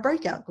bit in our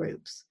breakout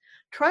groups,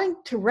 trying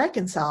to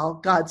reconcile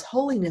God's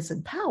holiness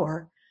and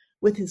power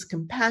with his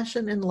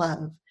compassion and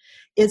love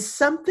is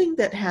something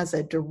that has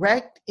a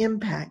direct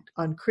impact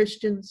on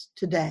Christians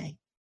today.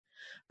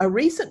 A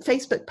recent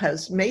Facebook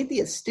post made the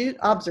astute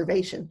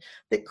observation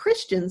that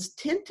Christians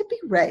tend to be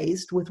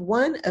raised with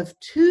one of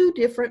two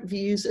different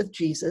views of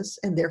Jesus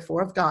and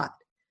therefore of God.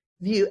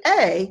 View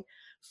A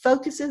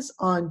focuses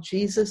on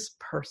Jesus'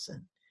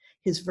 person,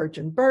 his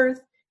virgin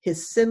birth,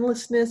 his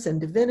sinlessness and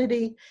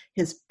divinity,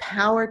 his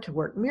power to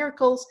work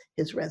miracles,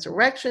 his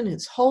resurrection,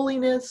 his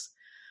holiness.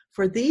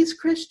 For these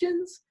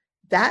Christians,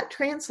 that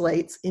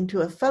translates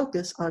into a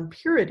focus on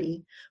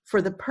purity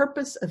for the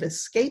purpose of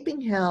escaping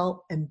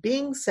hell and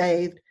being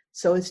saved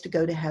so as to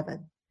go to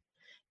heaven.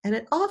 And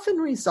it often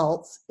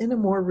results in a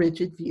more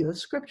rigid view of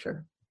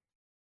Scripture.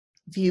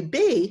 View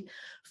B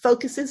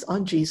focuses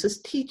on Jesus'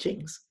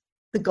 teachings,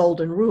 the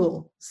golden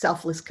rule,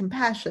 selfless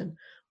compassion,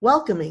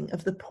 welcoming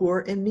of the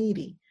poor and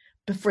needy,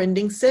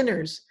 befriending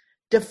sinners,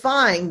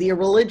 defying the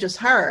religious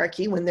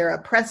hierarchy when they're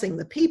oppressing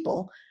the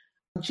people.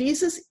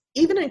 Jesus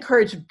even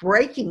encouraged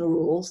breaking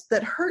rules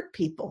that hurt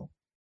people.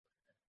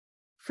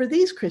 For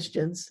these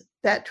Christians,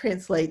 that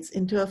translates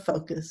into a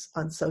focus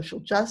on social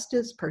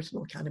justice,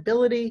 personal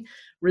accountability,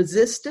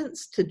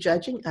 resistance to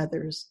judging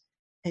others,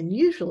 and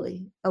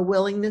usually a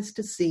willingness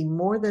to see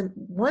more than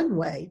one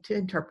way to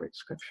interpret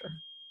Scripture.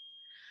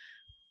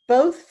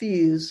 Both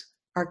views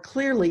are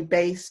clearly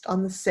based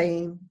on the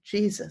same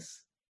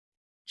Jesus.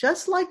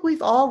 Just like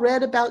we've all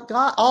read about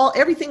God,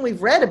 everything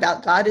we've read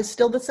about God is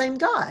still the same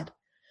God.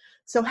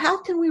 So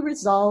how can we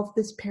resolve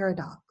this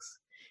paradox?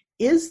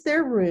 Is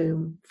there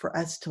room for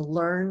us to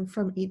learn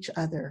from each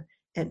other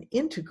and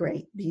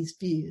integrate these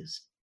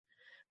views?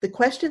 The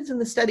questions in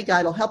the study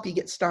guide will help you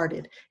get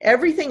started.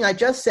 Everything I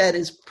just said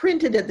is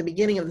printed at the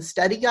beginning of the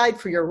study guide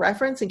for your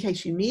reference in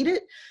case you need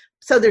it.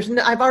 So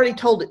I've already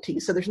told it to you,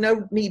 so there's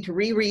no need to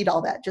reread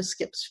all that. Just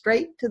skip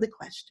straight to the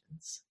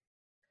questions.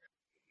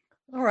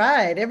 All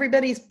right,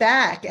 everybody's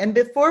back. And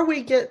before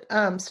we get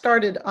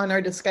started on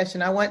our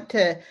discussion, I want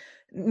to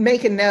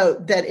make a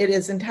note that it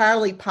is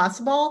entirely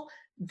possible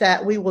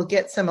that we will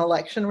get some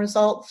election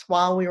results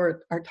while we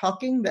are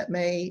talking that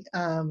may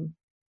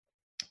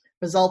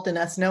result in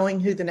us knowing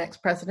who the next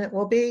president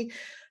will be,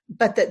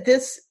 but that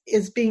this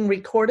is being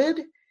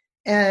recorded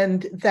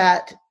and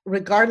that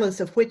regardless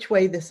of which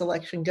way this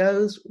election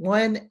goes,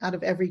 1 out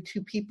of every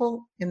 2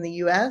 people in the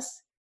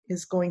U.S.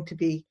 is going to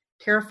be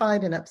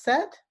terrified and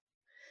upset.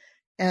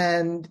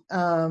 And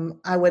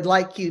I would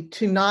like you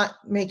to not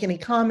make any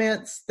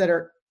comments that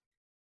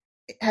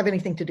have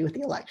anything to do with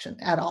the election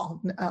at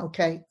all.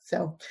 Okay,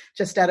 so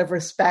just out of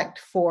respect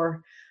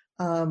for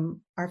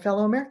our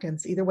fellow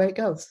Americans, either way it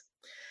goes.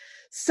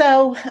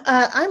 So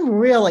I'm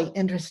really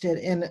interested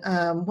in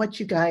what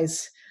you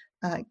guys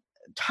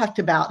talked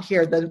about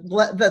here.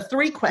 The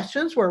 3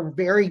 questions were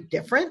very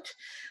different,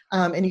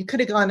 and you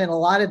could have gone in a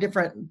lot of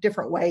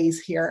different ways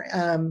here.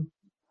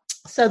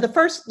 So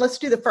let's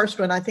do the first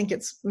one. I think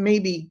it's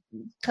maybe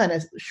kind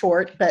of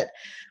short, but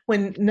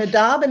when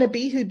Nadab and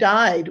Abihu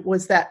died,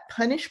 was that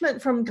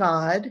punishment from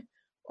God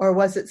or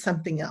was it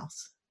something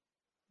else?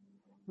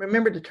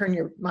 Remember to turn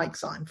your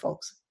mics on,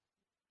 folks.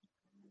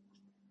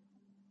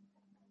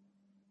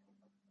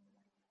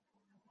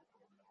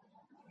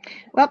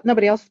 Well,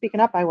 nobody else speaking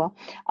up, I will.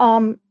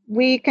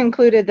 We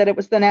concluded that it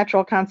was the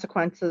natural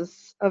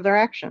consequences of their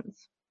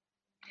actions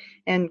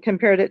and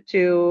compared it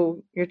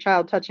to your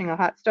child touching a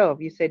hot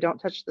stove. You say, don't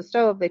touch the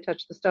stove. They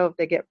touch the stove.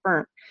 They get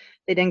burnt.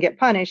 They didn't get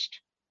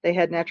punished. They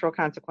had natural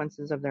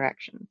consequences of their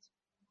actions.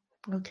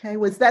 Okay.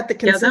 Was that the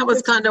consensus? Yeah, that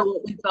was kind of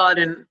what we thought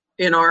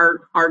in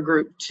our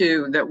group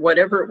too, that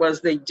whatever it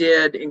was they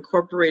did,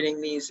 incorporating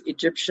these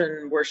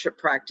Egyptian worship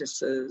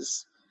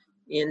practices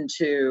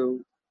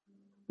into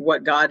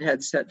what God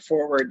had set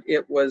forward,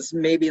 it was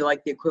maybe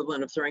like the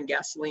equivalent of throwing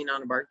gasoline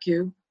on a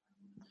barbecue.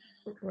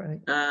 Right.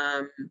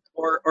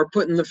 Or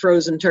putting the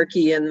frozen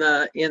turkey in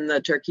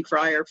the turkey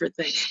fryer for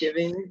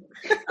Thanksgiving.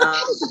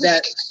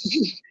 That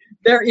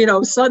there,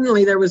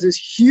 suddenly there was this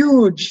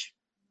huge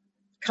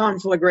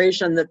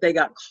conflagration that they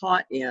got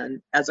caught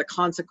in as a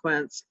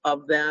consequence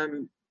of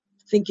them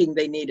thinking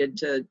they needed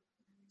to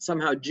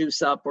somehow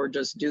juice up or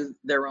just do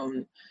their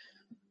own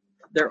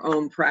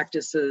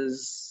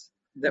practices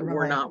that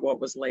were not what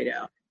was laid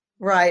out.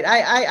 Right.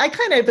 I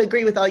kind of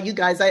agree with all you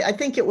guys. I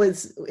think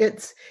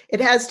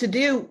it has to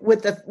do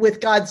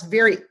with God's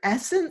very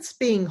essence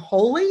being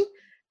holy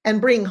and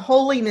bring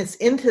holiness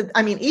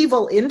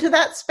evil into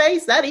that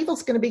space. That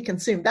evil's going to be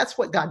consumed. That's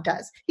what God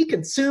does. He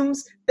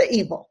consumes the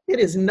evil. It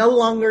is no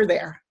longer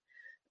there.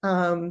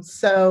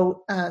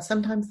 So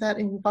sometimes that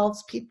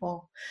involves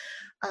people.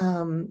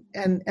 And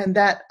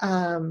that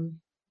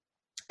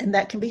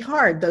can be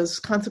hard. Those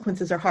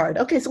consequences are hard.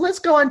 Okay, so let's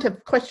go on to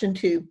question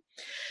 2.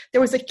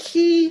 There was a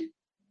key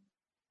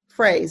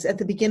phrase at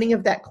the beginning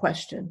of that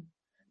question.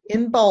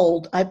 In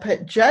bold, I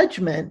put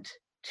judgment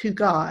to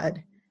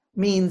God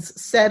means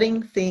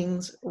setting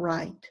things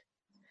right.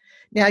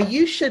 Now,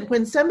 you should,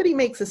 when somebody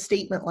makes a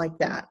statement like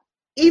that,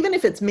 even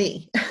if it's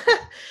me,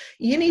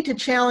 you need to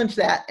challenge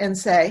that and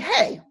say,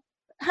 hey,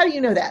 how do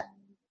you know that?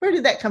 Where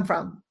did that come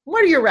from?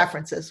 What are your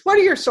references? What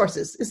are your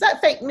sources? Is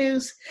that fake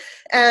news?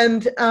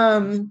 And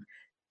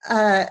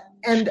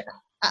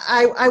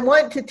I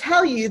want to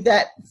tell you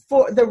that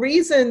for the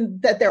reason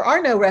that there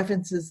are no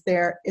references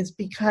there is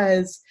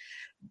because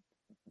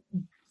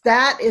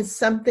that is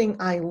something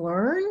I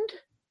learned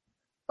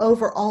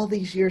over all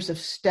these years of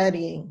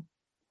studying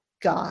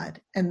God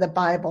and the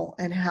Bible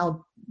and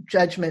how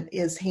judgment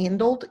is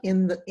handled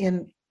in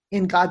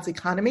God's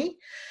economy.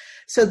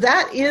 So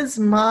that is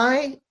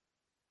my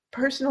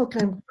personal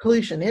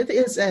conclusion. It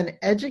is an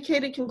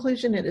educated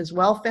conclusion. It is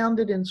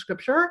well-founded in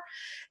Scripture,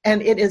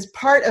 and it is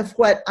part of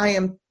what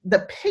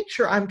the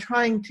picture I'm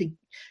trying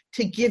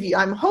to give you.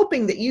 I'm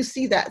hoping that you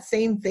see that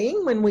same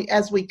thing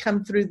as we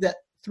come through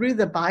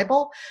the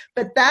Bible,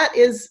 but that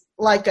is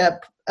like a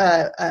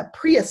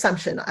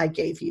pre-assumption I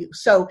gave you.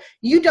 So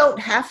you don't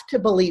have to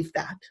believe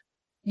that.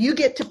 You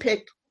get to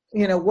pick,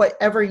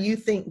 whatever you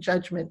think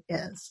judgment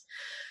is.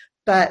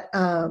 But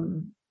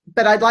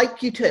I'd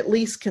like you to at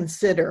least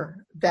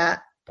consider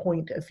that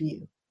point of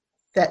view,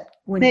 that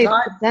when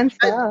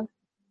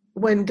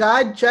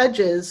God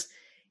judges,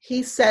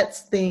 he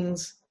sets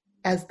things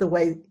as the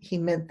way he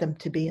meant them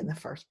to be in the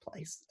first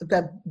place,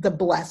 the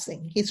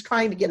blessing. He's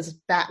trying to get us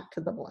back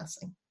to the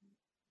blessing.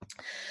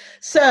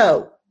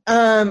 So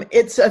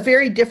it's a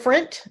very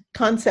different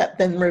concept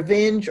than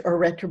revenge or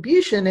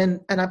retribution.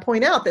 And I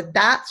point out that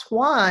that's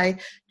why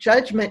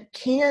judgment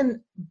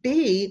can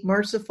be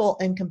merciful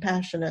and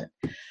compassionate.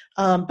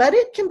 But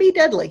it can be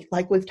deadly,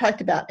 like we've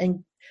talked about.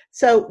 And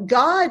so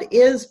God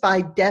is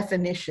by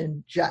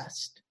definition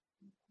just.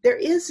 There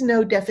is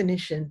no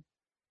definition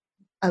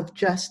of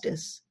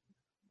justice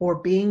or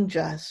being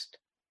just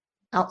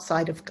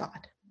outside of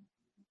God.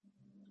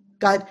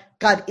 God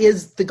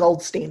is the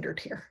gold standard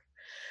here.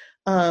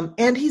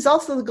 And he's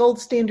also the gold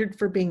standard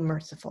for being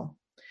merciful.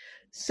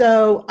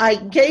 So I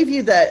gave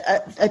you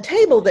a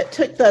table that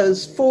took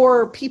those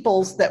 4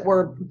 peoples that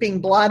were being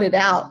blotted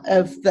out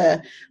of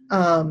the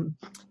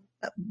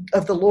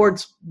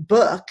Lord's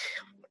book,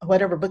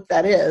 whatever book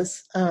that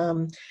is,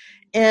 and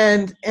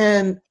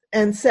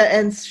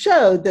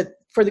showed that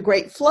for the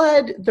great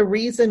flood, the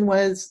reason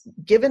was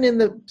given in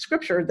the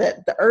scripture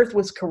that the earth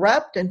was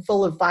corrupt and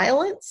full of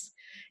violence,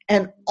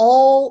 and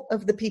all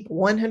of the people,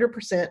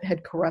 100%,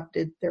 had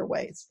corrupted their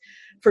ways.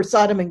 For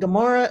Sodom and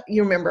Gomorrah,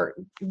 you remember,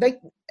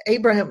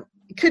 Abraham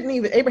couldn't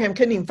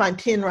even find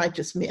 10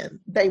 righteous men.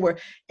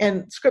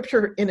 And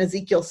scripture in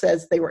Ezekiel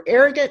says they were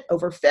arrogant,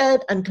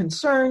 overfed,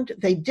 unconcerned.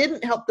 They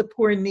didn't help the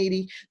poor and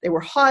needy. They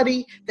were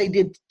haughty. They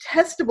did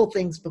detestable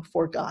things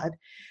before God.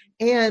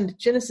 And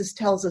Genesis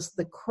tells us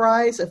the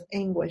cries of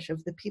anguish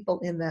of the people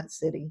in that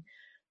city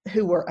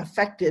who were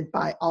affected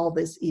by all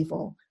this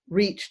evil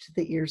reached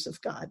the ears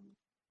of God.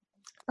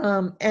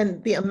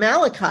 And the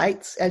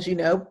Amalekites, as you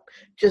know,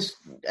 just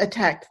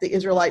attacked the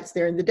Israelites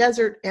there in the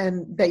desert,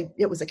 and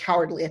it was a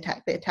cowardly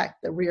attack. They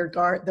attacked the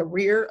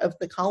rear of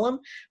the column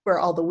where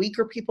all the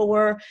weaker people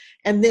were.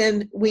 And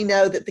then we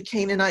know that the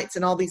Canaanites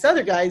and all these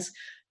other guys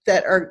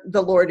that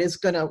the Lord is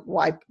going to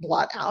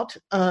blot out,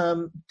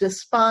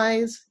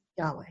 despise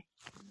Yahweh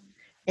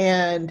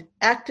and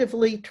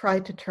actively try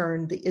to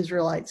turn the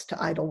Israelites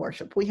to idol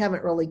worship. We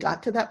haven't really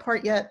got to that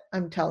part yet.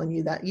 I'm telling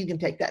you that. You can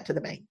take that to the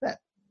bank.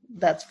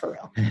 That's for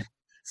real.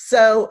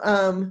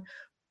 So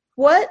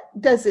what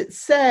does it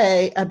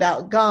say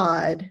about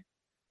God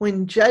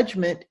when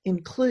judgment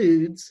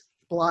includes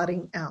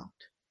blotting out?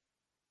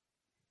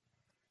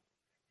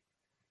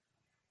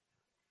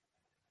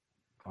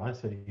 I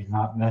said he's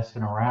not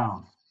messing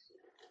around.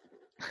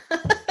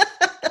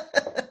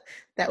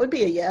 That would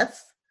be a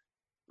yes.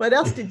 What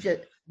else did you...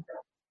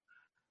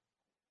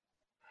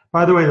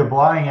 By the way, the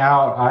blotting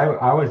out,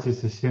 I was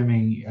just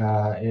assuming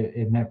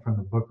it meant from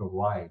the book of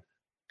life.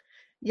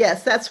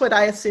 Yes, that's what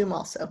I assume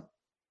also.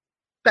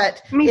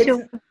 But Me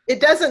too. It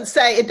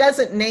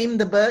doesn't name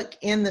the book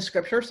in the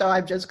scripture, so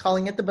I'm just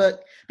calling it the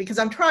book because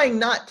I'm trying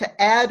not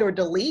to add or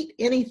delete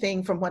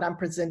anything from what I'm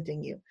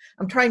presenting you.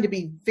 I'm trying to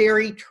be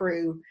very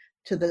true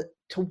to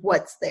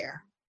what's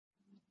there.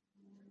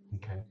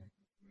 Okay.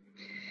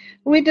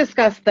 We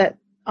discussed that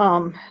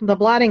the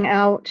blotting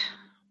out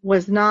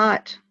was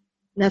not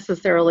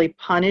necessarily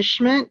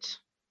punishment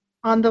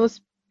on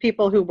those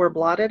people who were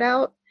blotted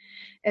out.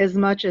 as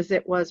much as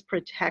it was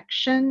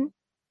protection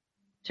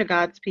to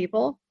God's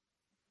people,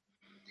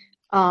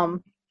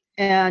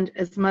 and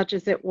as much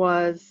as it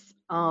was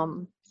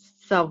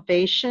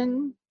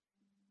salvation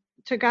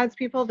to God's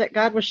people, that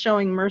God was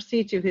showing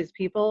mercy to his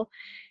people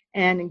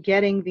and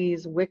getting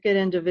these wicked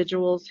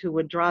individuals who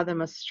would draw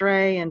them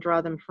astray and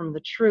draw them from the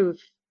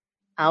truth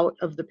out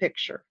of the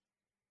picture.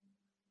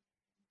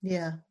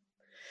 Yeah.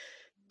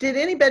 Did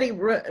anybody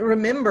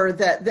remember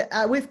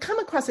that we've come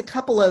across a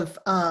couple of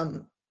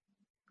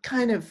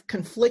kind of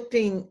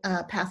conflicting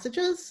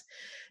passages?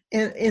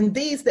 In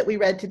these that we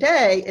read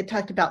today, it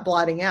talked about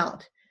blotting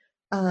out.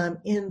 And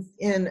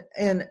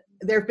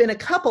there have been a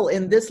couple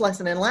in this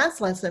lesson and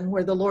last lesson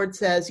where the Lord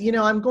says,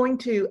 I'm going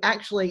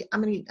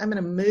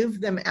to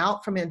move them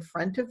out from in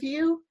front of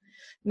you.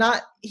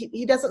 Not,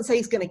 he doesn't say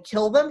he's going to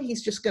kill them.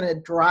 He's just going to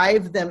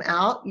drive them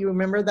out. You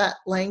remember that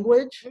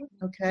language?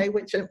 Okay.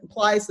 Which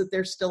implies that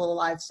they're still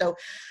alive. So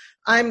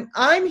I'm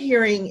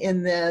hearing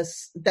in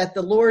this that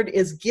the Lord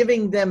is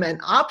giving them an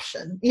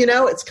option.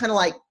 It's kind of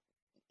like,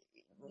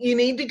 you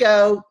need to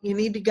go, you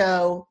need to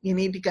go, you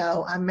need to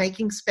go. I'm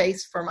making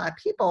space for my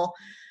people.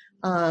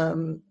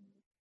 And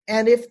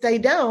if they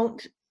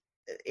don't,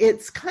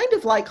 it's kind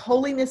of like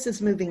holiness is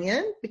moving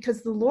in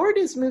because the Lord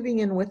is moving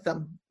in with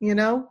them,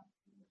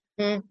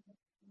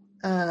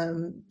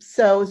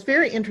 So it's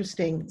very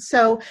interesting.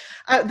 So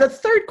the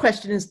third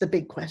question is the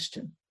big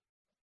question.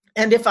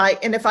 And if I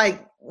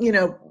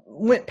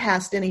went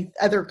past any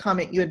other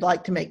comment you'd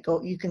like to make,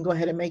 you can go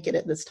ahead and make it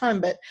at this time.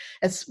 But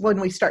as when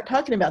we start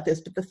talking about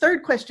this, but the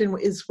third question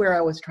is where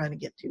I was trying to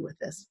get to with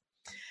this.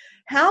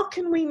 How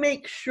can we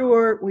make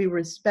sure we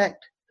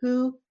respect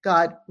who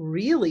God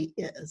really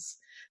is,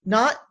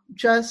 not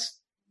just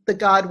the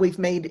God we've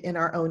made in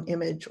our own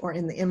image or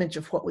in the image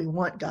of what we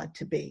want God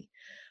to be,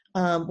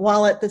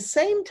 while at the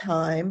same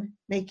time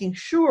making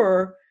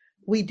sure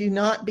we do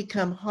not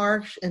become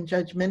harsh and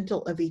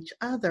judgmental of each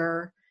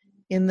other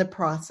in the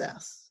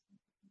process.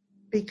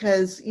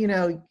 Because,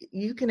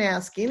 you can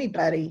ask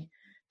anybody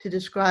to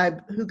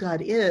describe who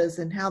God is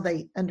and how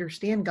they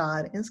understand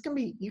God, and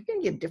you're going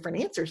to get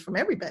different answers from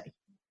everybody.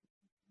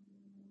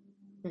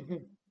 Mm-hmm.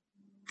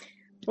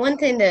 One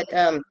thing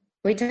that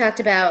we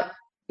talked about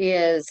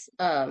is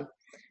I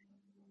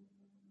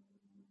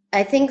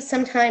think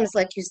sometimes,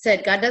 like you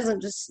said, God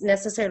doesn't just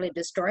necessarily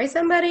destroy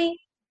somebody,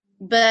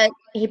 but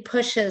he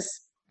pushes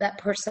that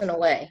person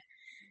away.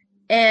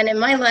 And in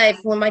my life,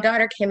 when my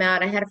daughter came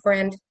out, I had a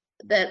friend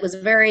that was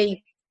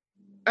very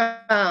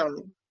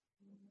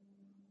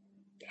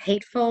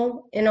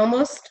hateful and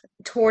almost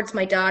towards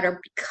my daughter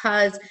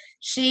because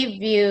she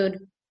viewed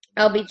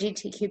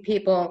LGBTQ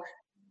people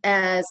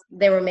as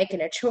they were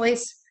making a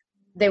choice,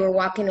 they were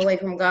walking away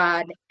from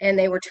God, and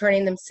they were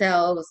turning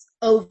themselves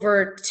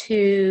over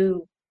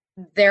to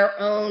their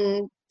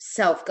own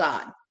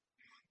self-God.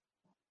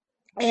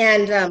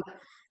 And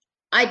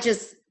I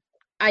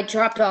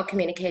dropped all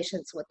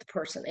communications with the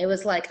person. It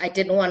was like I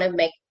didn't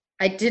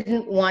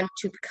want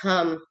to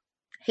become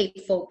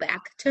hateful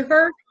back to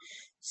her.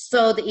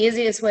 So the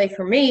easiest way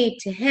for me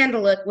to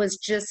handle it was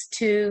just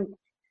to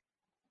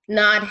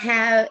not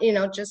have,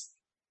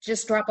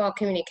 just drop all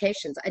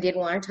communications. I didn't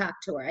want to talk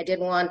to her. I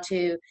didn't want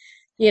to,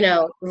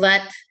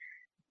 let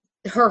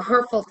her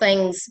hurtful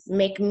things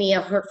make me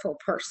a hurtful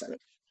person.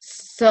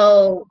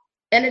 So,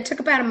 and it took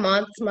about a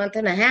month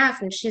and a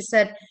half. And she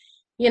said,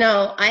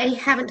 I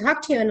haven't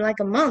talked to you in like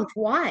a month.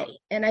 Why?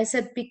 And I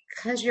said,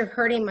 because you're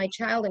hurting my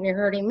child and you're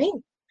hurting me.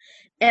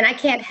 And I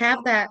can't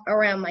have that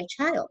around my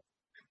child.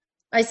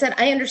 I said,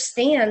 I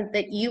understand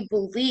that you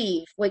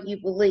believe what you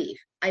believe.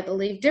 I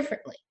believe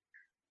differently.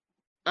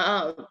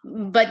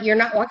 But you're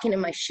not walking in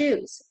my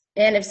shoes.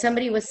 And if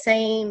somebody was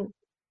saying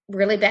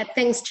really bad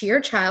things to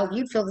your child,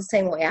 you'd feel the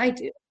same way I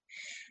do.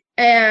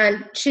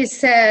 And she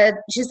said,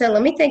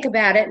 let me think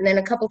about it. And then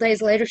a couple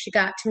days later, she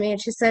got to me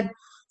and she said,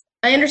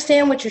 I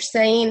understand what you're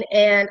saying,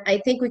 and I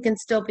think we can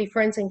still be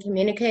friends and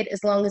communicate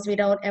as long as we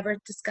don't ever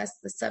discuss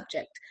the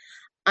subject.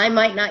 I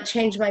might not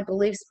change my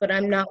beliefs, but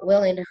I'm not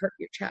willing to hurt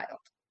your child.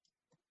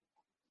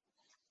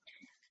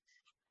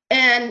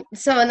 And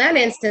so in that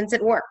instance,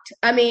 it worked.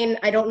 I mean,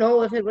 I don't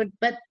know if it would,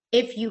 but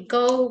if you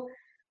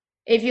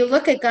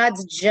look at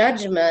God's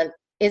judgment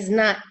is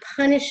not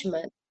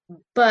punishment,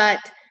 but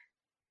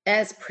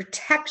as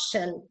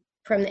protection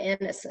from the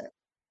innocent.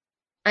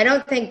 I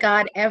don't think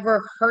God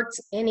ever hurts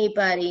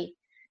anybody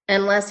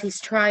unless he's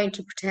trying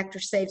to protect or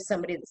save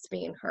somebody that's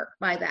being hurt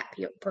by that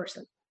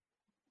person.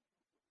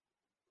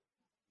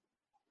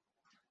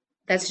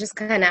 That's just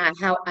kind of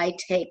how I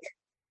take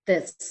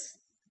this,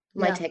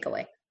 my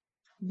takeaway.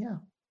 Yeah.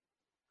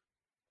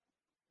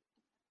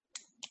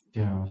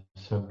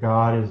 So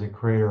God is a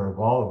creator of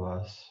all of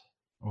us.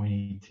 We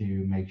need to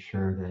make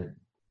sure that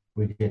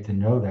we get to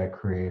know that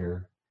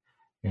creator,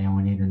 and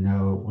we need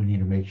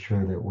to make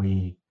sure that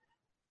we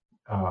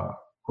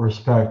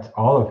respect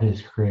all of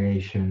his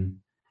creation,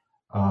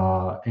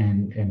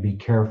 and be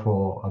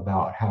careful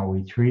about how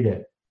we treat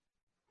it,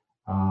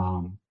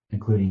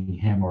 including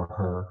him or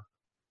her.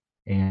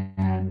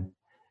 And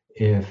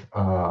if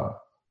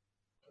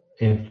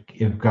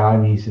if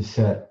God needs to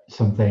set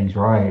some things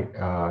right,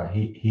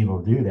 he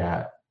will do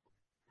that.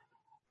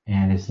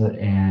 And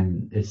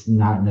it's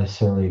not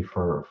necessarily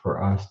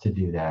for us to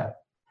do that.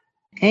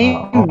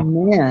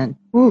 Amen.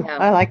 Ooh, Yeah.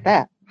 I like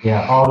that.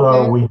 Yeah,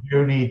 although we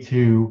do need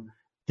to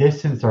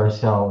distance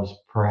ourselves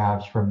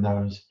perhaps from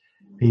those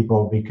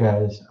people,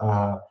 because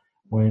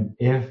when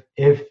if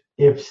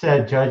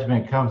said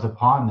judgment comes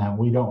upon them,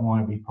 we don't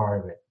want to be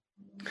part of it.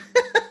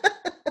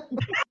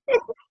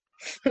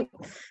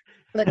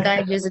 Let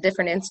God use a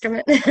different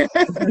instrument. Yeah,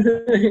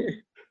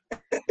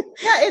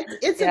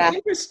 it's Yeah.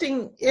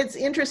 it's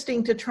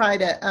interesting to try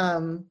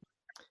to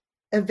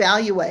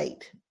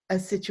evaluate a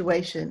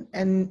situation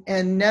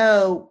and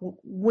know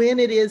when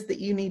it is that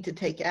you need to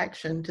take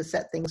action to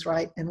set things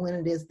right and when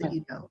it is that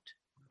you don't.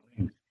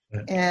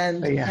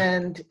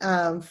 And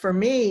for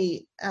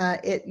me,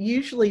 it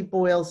usually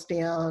boils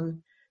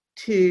down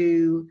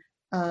to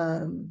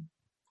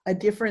a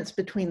difference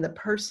between the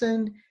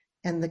person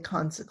and the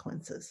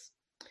consequences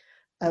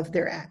of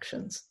their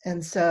actions.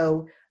 And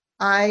so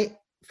I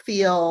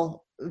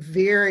feel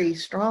very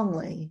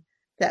strongly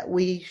that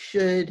we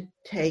should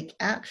take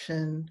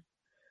action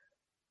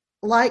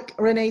like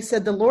Renee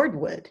said the Lord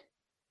would.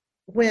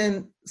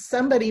 When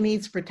somebody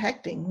needs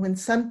protecting, when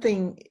some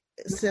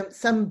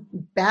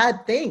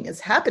bad thing is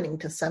happening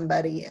to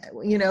somebody,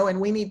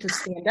 and we need to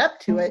stand up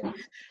to it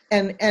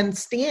and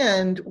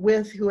stand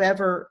with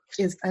whoever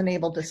is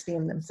unable to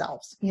stand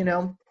themselves.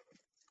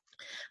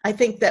 I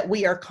think that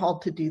we are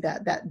called to do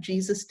that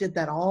Jesus did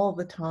that all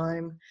the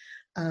time.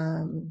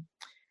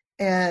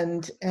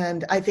 And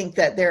I think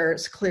that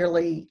there's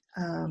clearly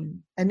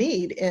a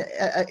need,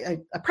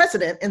 a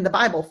precedent in the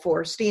Bible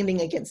for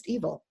standing against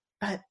evil.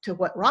 But to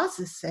what Ross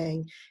is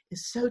saying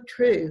is so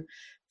true,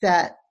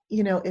 that,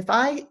 if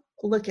I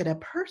look at a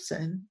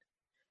person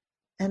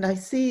and I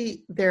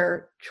see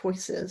their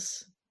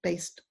choices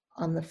based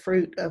on the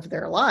fruit of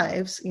their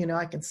lives,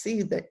 I can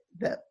see that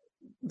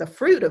the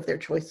fruit of their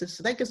choices.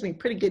 So that gives me a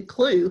pretty good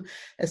clue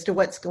as to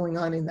what's going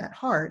on in that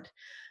heart.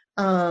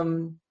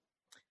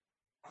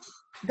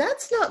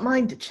 That's not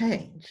mine to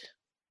change.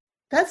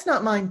 That's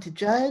not mine to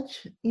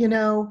judge.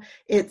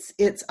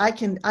 It's I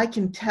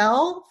can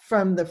tell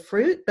from the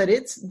fruit, but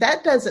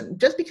that doesn't,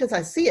 just because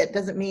I see it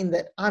doesn't mean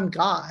that I'm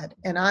God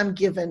and I'm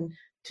given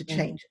to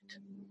change it.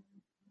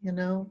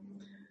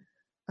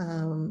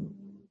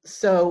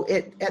 So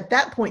at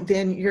that point,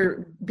 then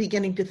you're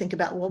beginning to think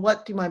about, well,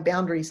 what do my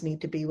boundaries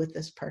need to be with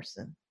this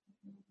person?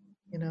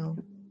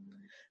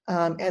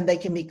 And they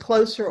can be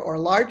closer or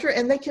larger,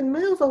 and they can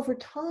move over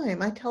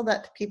time. I tell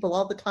that to people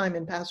all the time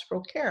in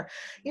pastoral care.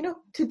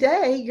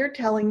 Today you're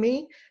telling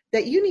me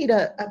that you need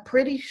a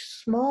pretty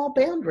small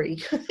boundary,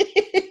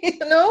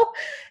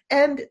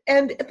 and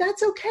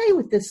that's okay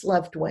with this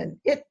loved one.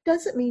 It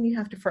doesn't mean you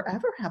have to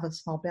forever have a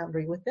small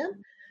boundary with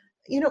them.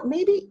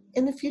 Maybe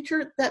in the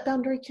future that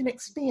boundary can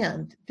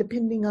expand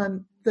depending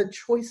on the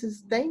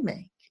choices they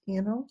make,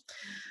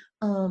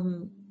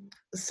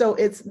 So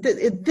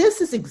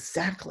this is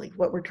exactly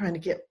what we're trying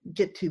to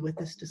get to with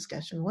this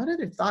discussion. What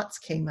other thoughts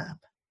came up?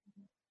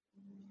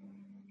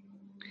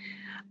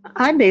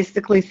 I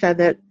basically said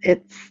that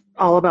it's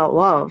all about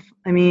love.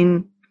 I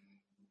mean,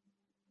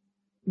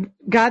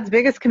 God's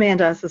biggest command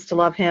to us is to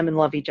love him and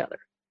love each other.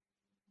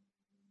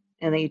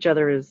 And each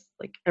other is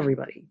like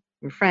everybody,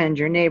 your friend,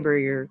 your neighbor,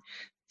 your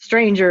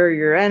stranger,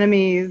 your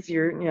enemies,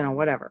 your,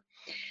 whatever.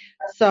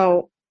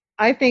 So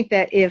I think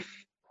that if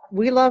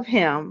we love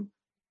him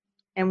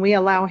and we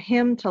allow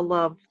him to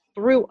love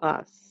through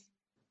us,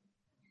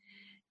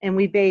 and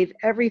we bathe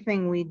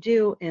everything we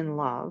do in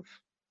love,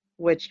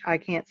 which I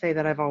can't say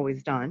that I've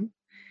always done,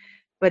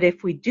 but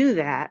if we do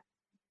that,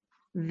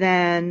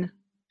 then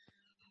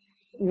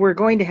we're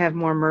going to have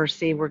more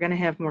mercy, we're going to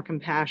have more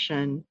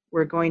compassion,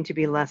 we're going to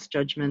be less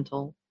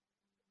judgmental.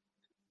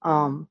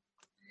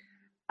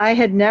 I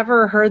had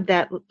never heard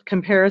that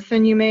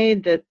comparison you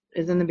made that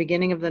is in the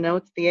beginning of the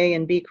notes, the A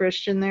and B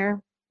Christian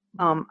there.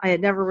 I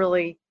had never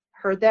really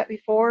heard that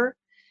before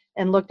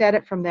and looked at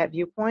it from that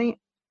viewpoint.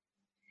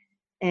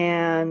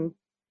 And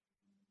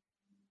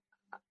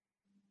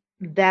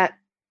that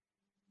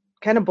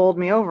kind of bowled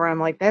me over. I'm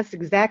like, that's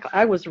exactly,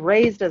 I was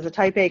raised as a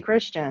type A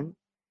Christian,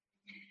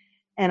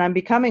 and I'm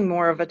becoming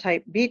more of a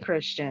type B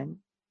Christian.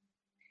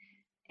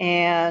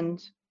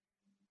 And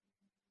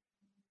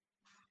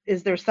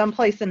is there some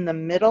place in the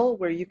middle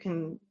where you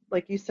can,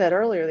 like you said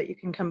earlier, that you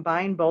can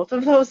combine both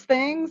of those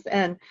things?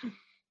 And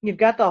you've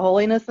got the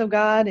holiness of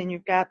God, and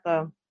you've got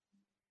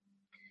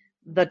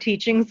the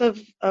teachings of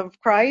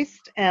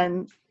Christ,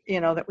 and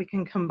that we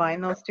can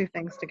combine those two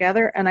things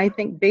together. And I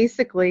think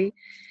basically,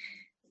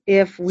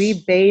 if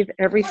we bathe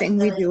everything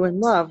we do in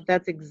love,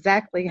 that's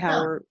exactly how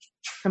we're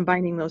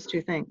combining those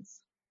two things.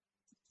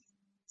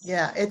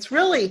 Yeah, it's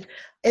really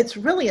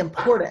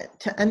important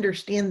to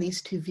understand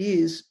these two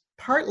views,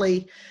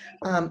 partly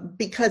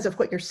because of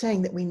what you're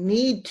saying, that we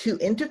need to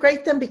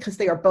integrate them because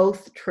they are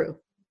both true.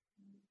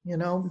 you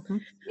know.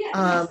 Mhm.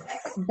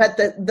 But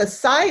the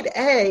side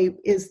A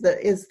is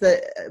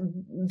the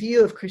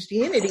view of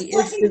Christianity,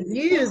 is the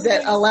view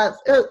that allows.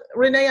 Oh,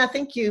 Renee, I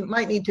think you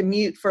might need to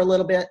mute for a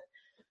little bit.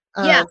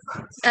 Yeah,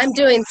 I'm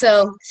doing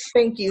so.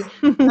 Thank you.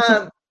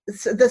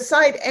 So the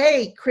side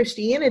A,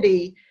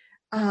 Christianity,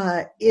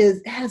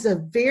 has a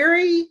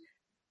very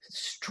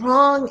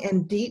strong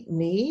and deep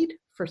need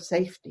for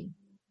safety.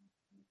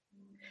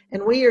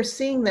 And we are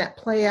seeing that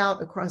play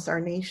out across our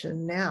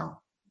nation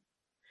now.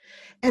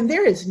 And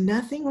there is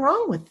nothing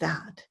wrong with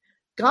that.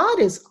 God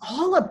is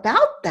all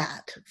about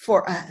that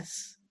for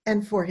us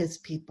and for his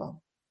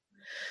people.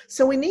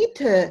 So we need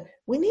to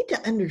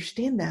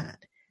understand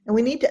that. And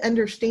we need to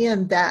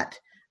understand that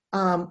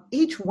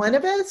each one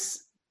of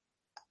us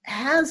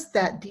has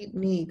that deep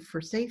need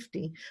for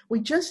safety. We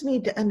just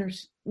need to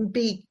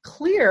be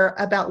clear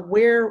about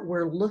where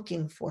we're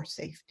looking for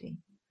safety.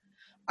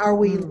 Are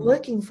we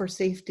looking for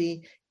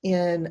safety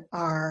in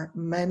our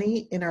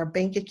money, in our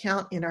bank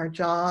account, in our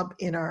job,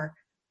 in our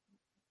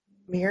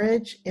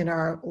marriage, in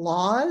our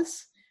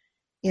laws,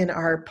 in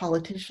our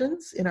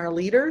politicians, in our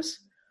leaders?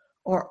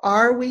 Or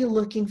are we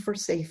looking for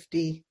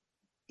safety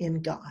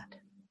in God,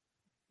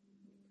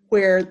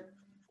 where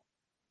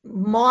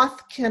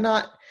moth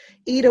cannot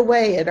eat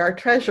away at our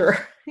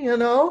treasure,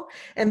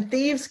 and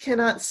thieves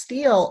cannot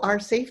steal our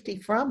safety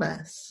from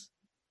us?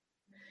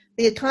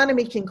 The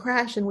economy can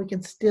crash and we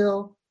can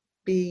still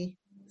be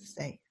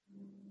safe.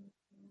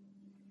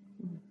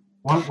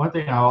 One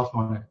thing I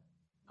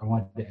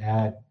wanted to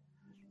add,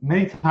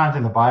 many times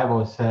in the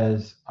Bible it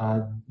says,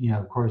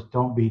 of course,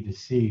 don't be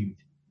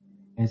deceived.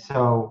 And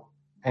so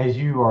as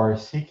you are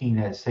seeking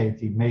that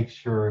safety, make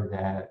sure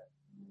that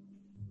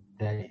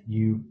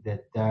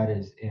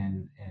is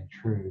in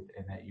truth,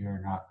 and that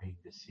you're not being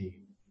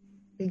deceived.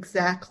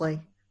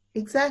 Exactly.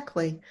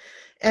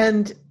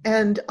 And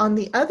on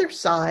the other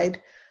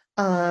side,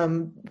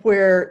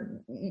 where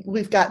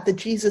we've got the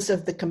Jesus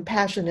of the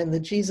compassion and the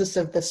Jesus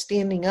of the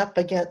standing up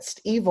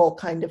against evil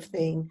kind of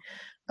thing,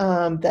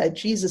 the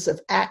Jesus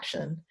of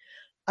action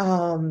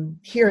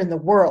here in the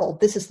world.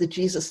 This is the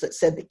Jesus that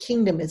said the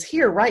kingdom is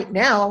here right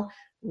now,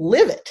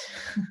 live it,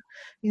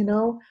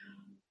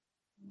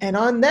 And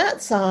on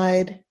that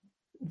side,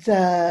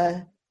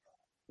 the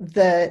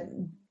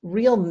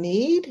real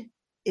need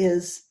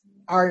is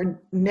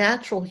our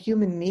natural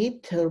human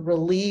need to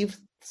relieve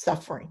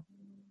suffering.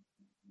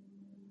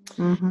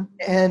 Mm-hmm.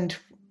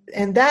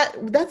 And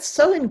that's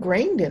so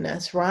ingrained in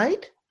us,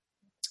 right?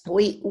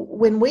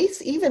 When we,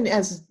 even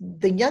as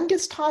the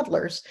youngest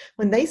toddlers,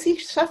 when they see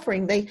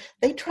suffering, they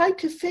try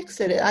to fix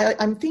it.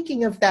 I'm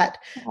thinking of that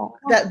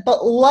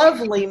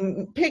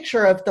lovely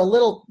picture of the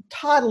little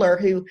toddler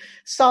who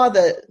saw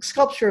the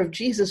sculpture of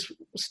Jesus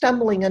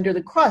stumbling under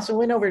the cross and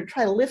went over to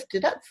try to lift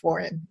it up for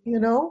him.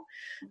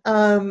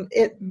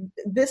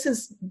 This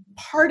is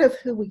part of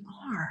who we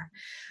are,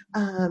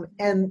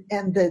 and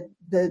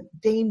the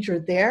danger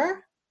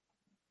there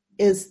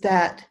is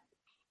that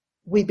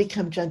we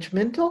become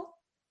judgmental,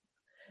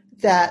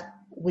 that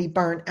we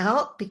burn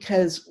out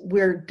because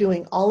we're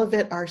doing all of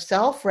it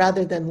ourselves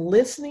rather than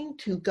listening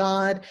to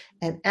God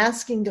and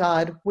asking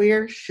God,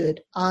 where should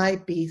I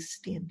be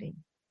standing?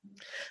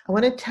 I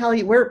want to tell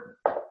you, we're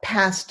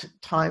past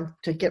time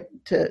to get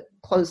to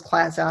close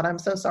class out. I'm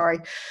so sorry.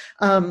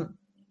 I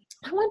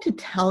want to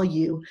tell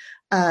you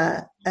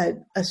a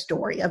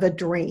story of a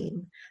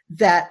dream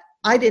that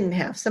I didn't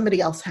have.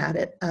 Somebody else had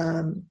it.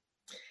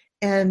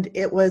 And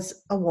it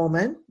was a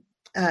woman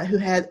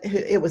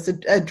it was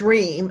a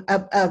dream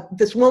of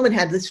this woman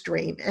had this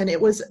dream, and it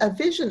was a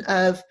vision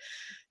of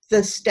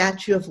the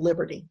Statue of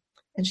Liberty.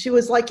 And she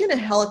was like in a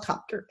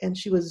helicopter, and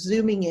she was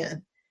zooming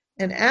in.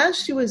 And as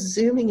she was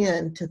zooming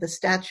in to the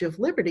Statue of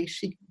Liberty,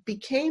 she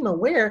became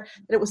aware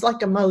that it was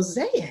like a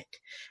mosaic.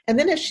 And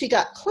then as she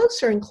got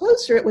closer and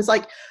closer, it was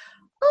like,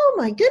 oh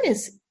my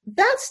goodness,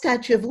 that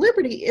Statue of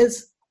Liberty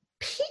is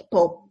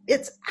people.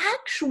 It's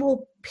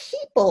actual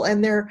people,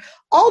 and they're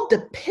all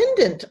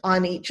dependent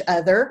on each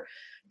other.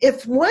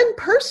 If one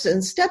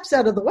person steps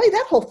out of the way,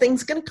 that whole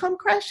thing's going to come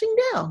crashing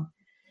down.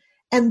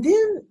 And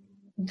then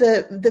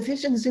the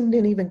vision zoomed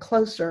in even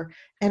closer,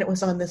 and it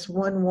was on this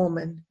one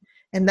woman.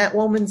 And that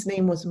woman's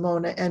name was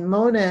Mona. And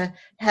Mona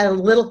had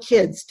little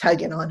kids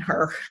tugging on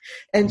her.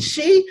 And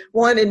she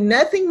wanted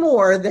nothing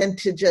more than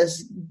to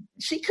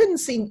she couldn't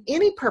see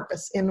any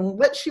purpose in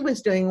what she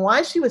was doing,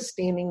 why she was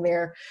standing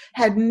there,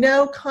 had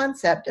no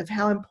concept of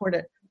how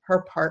important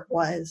her part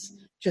was,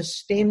 just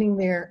standing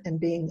there and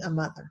being a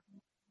mother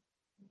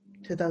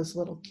to those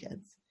little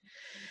kids.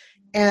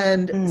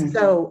 And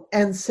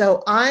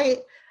so I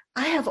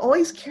have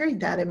always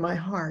carried that in my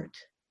heart.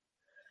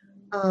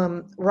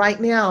 Right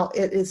now,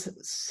 it is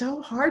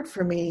so hard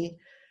for me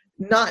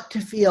not to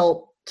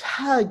feel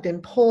tugged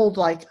and pulled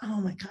like, oh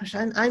my gosh,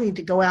 I need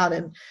to go out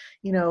and,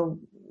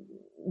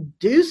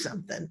 do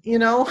something,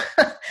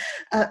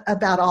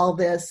 about all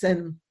this.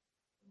 And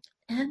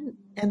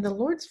the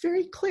Lord's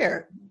very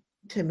clear.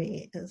 to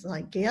me is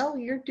like, Gail,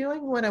 you're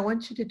doing what I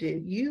want you to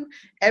do. You,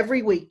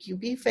 every week, you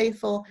be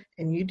faithful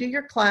and you do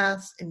your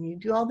class and you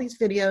do all these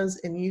videos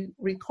and you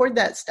record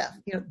that stuff.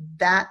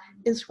 That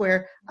is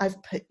where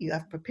I've put you.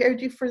 I've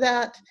prepared you for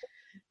that.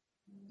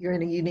 You're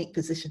in a unique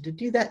position to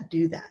do that.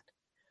 Do that.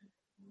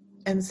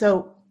 And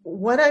so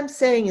what I'm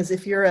saying is,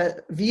 if you're a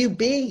View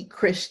B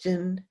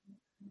Christian,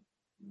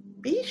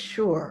 be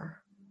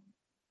sure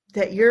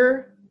that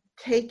you're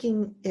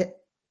taking it,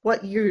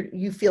 what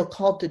you feel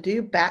called to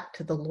do, back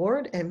to the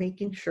Lord and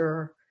making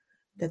sure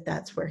that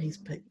that's where he's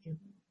put you.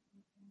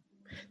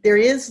 There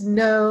is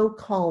no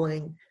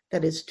calling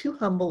that is too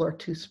humble or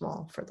too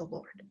small for the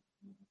Lord.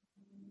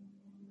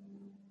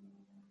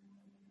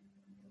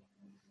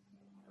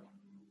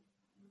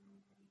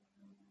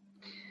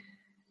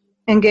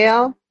 And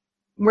Gail,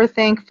 we're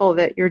thankful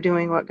that you're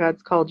doing what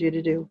God's called you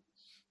to do.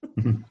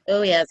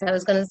 Oh, yes, I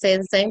was going to say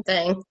the same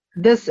thing.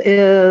 This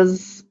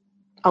is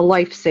a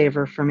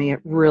lifesaver for me. It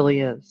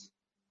really is.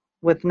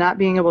 With not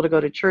being able to go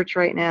to church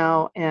right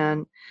now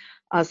and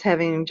us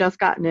having just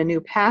gotten a new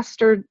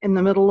pastor in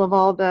the middle of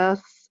all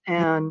this,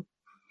 and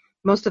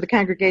most of the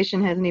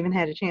congregation hasn't even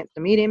had a chance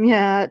to meet him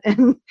yet,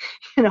 and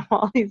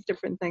all these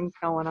different things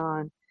going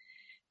on.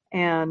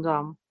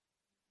 And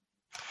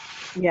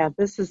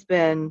this has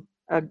been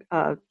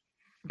a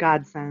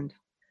godsend.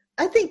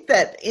 I think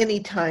that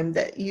any time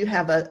that you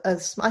have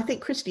I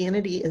think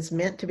Christianity is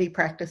meant to be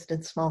practiced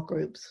in small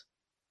groups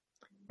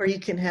where you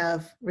can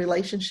have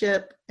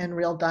relationship and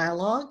real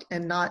dialogue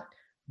and not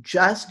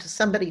just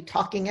somebody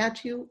talking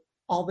at you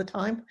all the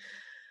time.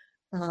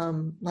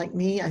 Like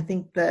me, I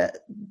think that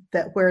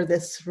where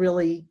this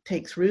really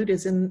takes root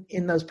is in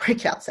those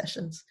breakout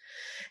sessions.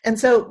 And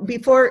so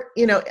before,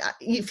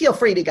 you feel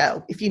free to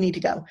go if you need to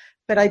go.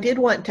 But I did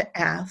want to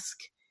ask,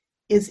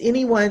 is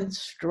anyone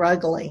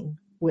struggling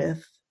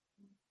with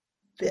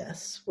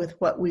this, with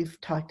what we've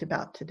talked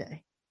about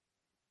today?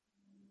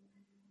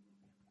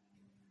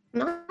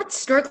 Not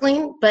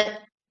struggling,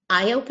 but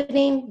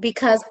eye-opening,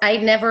 because I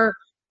never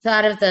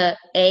thought of the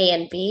A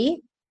and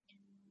B.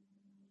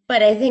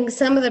 But I think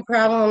some of the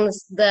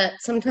problems that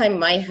sometimes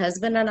my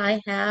husband and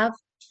I have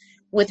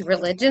with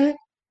religion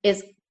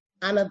is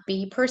I'm a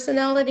B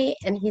personality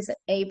and he's an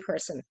A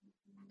person.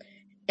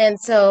 And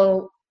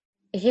so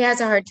he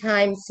has a hard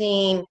time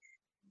seeing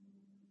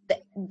the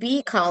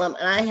B column,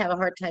 and I have a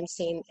hard time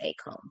seeing A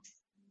column.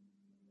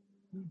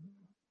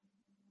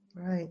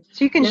 Right.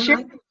 So you can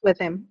share with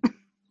him.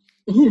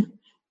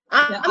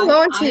 I'm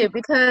going to,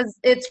 because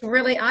it's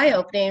really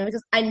eye-opening,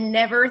 because I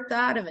never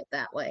thought of it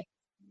that way.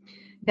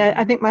 Yeah,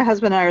 I think my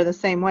husband and I are the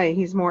same way.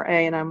 He's more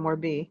A and I'm more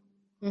B.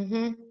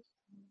 Mm-hmm.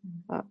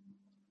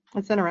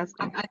 It's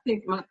interesting. I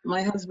think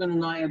my husband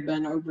and I have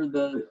been over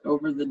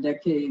the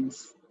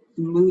decades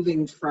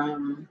moving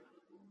from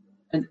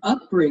an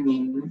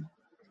upbringing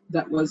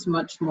that was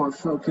much more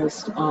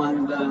focused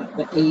on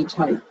the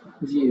A-type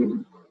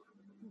view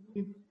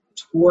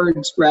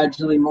towards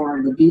gradually more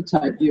of a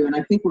B-type view. And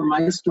I think where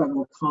my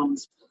struggle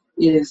comes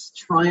is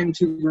trying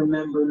to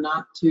remember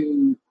not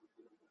to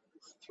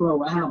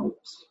throw out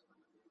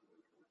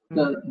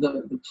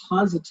the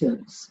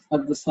positives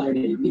of the side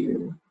A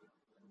view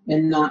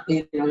and not,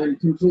 and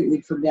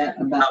completely forget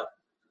about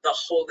the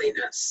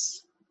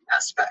holiness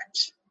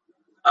aspect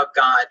of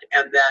God,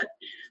 and that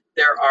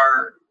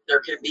there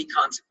can be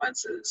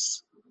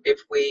consequences if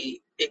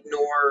we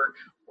ignore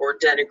or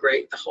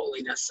denigrate the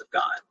holiness of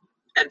God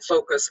and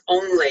focus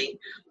only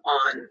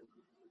on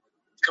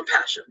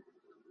compassion,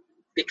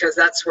 because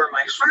that's where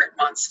my heart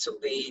wants to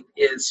lead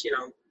is,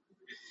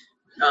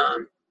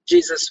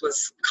 Jesus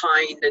was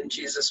kind and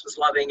Jesus was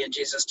loving and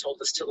Jesus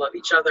told us to love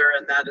each other,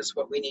 and that is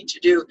what we need to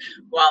do,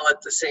 while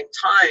at the same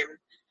time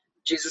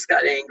Jesus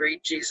got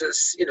angry.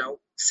 Jesus,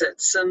 said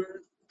some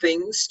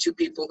things to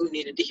people who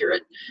needed to hear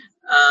it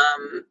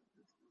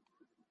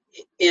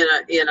in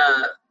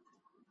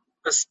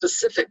a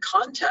specific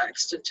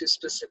context and to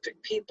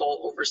specific people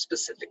over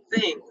specific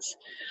things,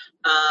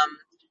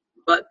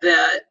 but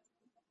that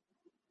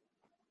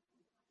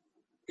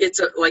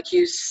it's like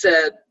you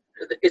said,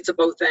 it's a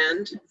both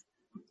end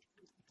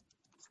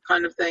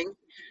kind of thing,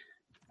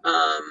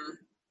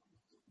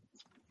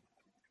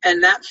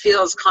 and that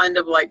feels kind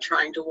of like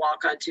trying to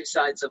walk on two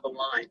sides of a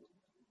line.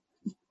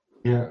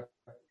 Yeah,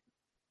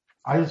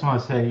 I just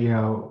want to say,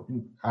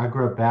 I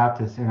grew up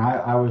Baptist, and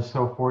I was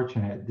so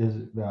fortunate. This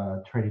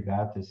Trinity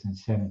Baptist in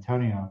San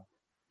Antonio.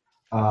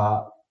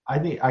 I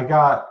think I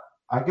got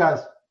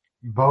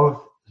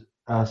both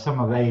some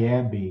of A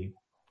and B,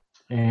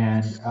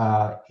 and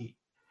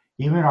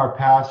even our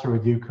pastor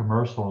would do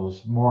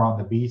commercials more on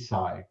the B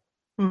side,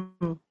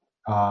 Mm-hmm.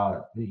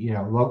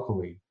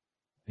 Locally,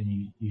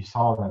 and you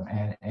saw them,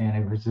 and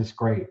it was just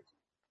great.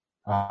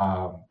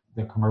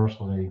 The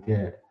commercial that he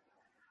did.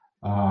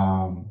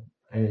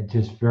 It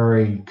just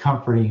very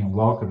comforting and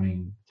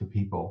welcoming to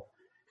people.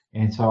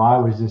 And so I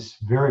was just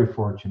very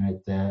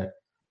fortunate that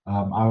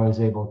I was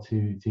able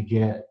to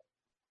get,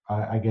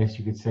 I guess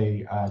you could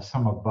say,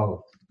 some of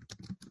both.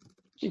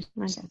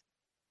 Okay.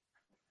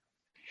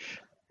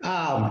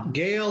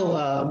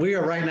 Gail, we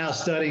are right now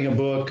studying a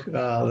book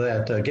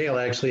that Gail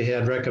actually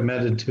had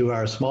recommended to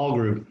our small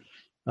group.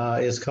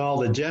 It's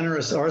called The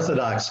Generous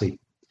Orthodoxy,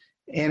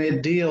 and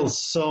it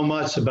deals so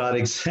much about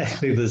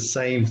exactly the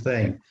same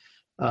thing.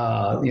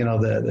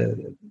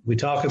 We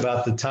talk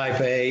about the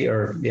type A,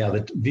 or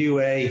the view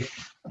A,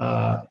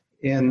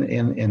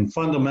 in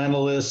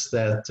fundamentalists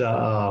that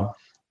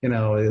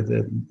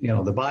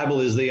the Bible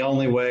is the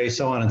only way,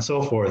 so on and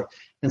so forth.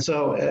 And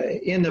so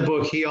in the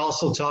book, he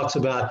also talks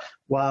about,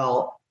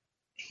 while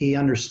he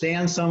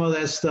understands some of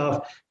that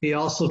stuff, he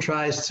also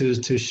tries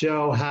to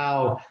show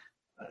how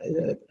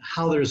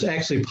there's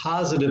actually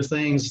positive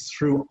things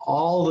through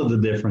all of the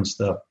different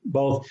stuff,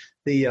 both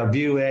the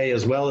view A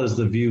as well as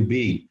the view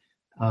B.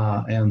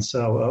 And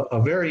so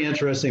a very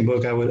interesting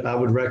book. I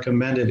would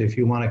recommend it if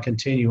you want to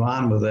continue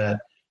on with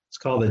that. It's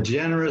called The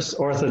Generous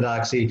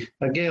Orthodoxy.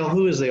 Gail,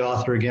 who is the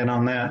author again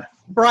on that?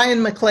 Brian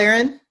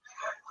McLaren.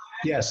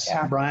 Yes,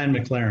 Yeah. Brian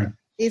McLaren.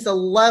 He's a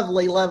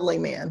lovely, lovely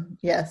man.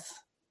 Yes.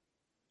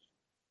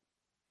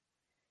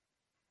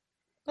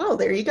 Oh,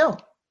 there you go.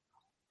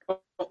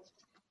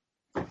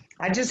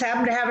 I just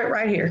happen to have it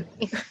right here.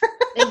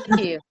 Thank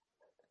you.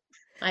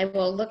 I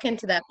will look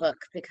into that book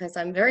because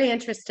I'm very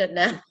interested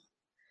now.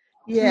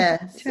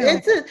 Yes,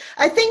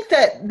 I think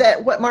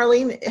that what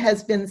Marlene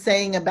has been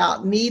saying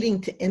about needing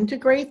to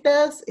integrate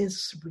this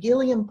is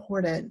really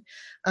important,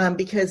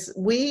 because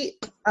we,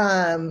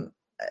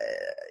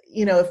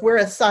 if we're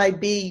a side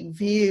B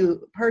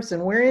view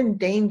person, we're in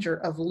danger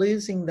of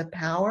losing the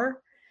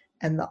power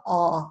and the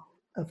awe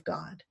of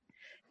God.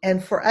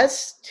 And for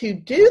us to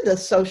do the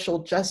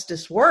social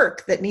justice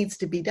work that needs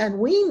to be done,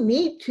 we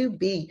need to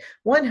be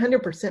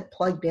 100%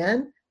 plugged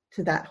in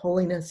to that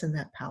holiness and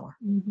that power.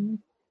 Mm-hmm.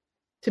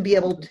 To be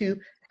able to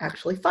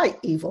actually fight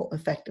evil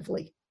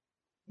effectively,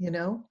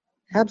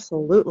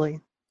 Absolutely.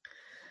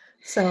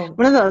 So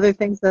one of the other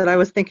things that I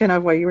was thinking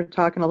of while you were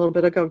talking a little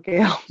bit ago,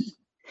 Gail,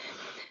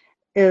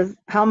 is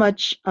how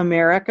much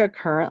America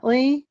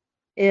currently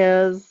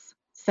is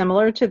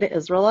similar to the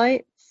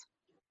Israelites,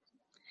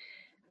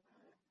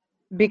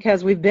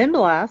 because we've been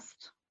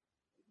blessed.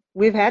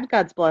 We've had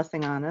God's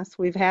blessing on us.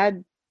 We've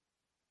had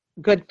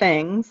good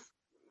things,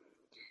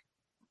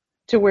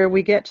 to where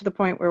we get to the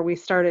point where we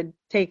started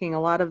taking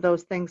a lot of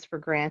those things for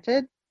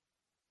granted.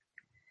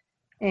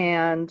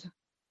 And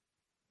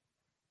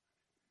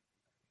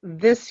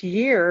this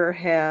year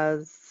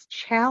has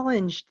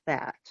challenged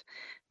that.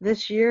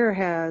 This year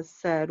has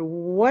said,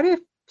 what if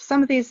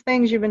some of these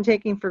things you've been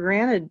taking for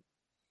granted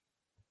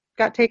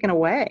got taken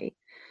away?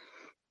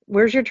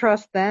 Where's your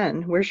trust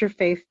then? Where's your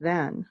faith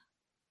then?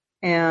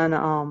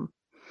 And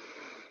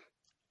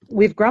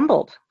we've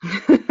grumbled.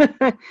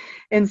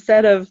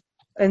 Instead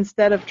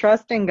of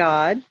trusting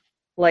God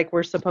like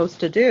we're supposed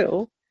to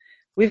do,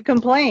 we've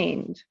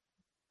complained.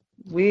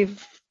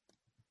 We've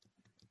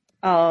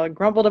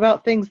grumbled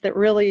about things that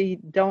really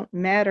don't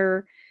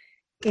matter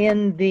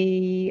in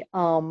the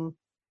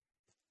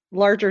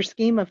larger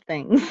scheme of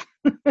things.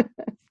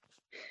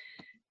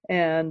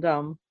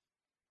 And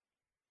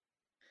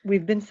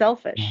we've been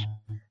selfish.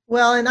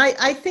 well, and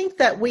I think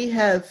that we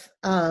have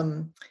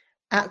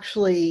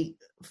actually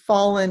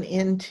fallen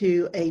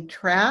into a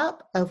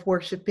trap of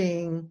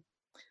worshiping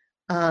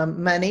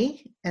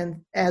money and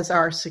as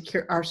our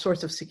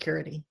source of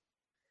security.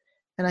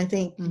 And I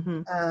think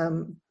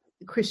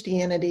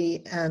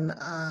Christianity and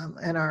a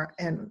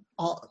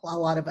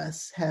lot of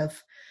us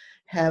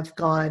have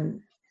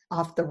gone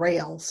off the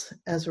rails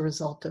as a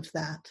result of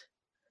that.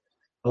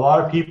 A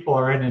lot of people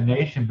are in a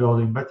nation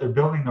building, but they're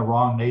building the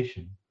wrong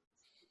nation.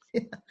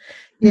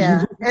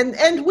 Yeah.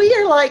 And we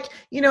are like,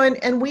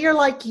 and we are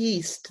like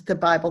yeast, the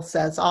Bible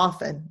says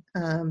often.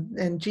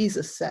 And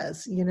Jesus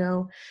says,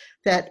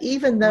 that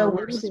even though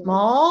we're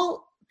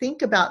small,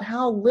 think about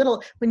how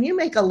little, when you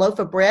make a loaf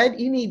of bread,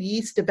 you need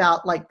yeast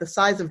about like the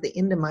size of the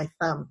end of my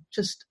thumb.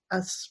 Just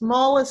a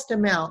smallest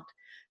amount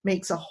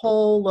makes a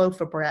whole loaf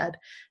of bread.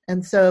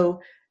 And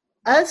so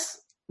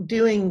us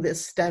doing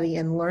this study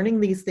and learning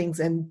these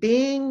things and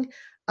being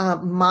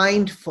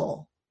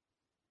mindful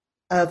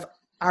of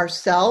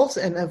ourselves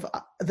and of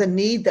the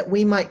need that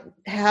we might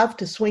have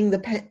to swing the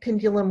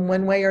pendulum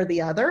one way or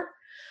the other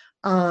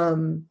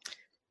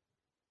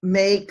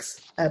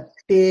makes a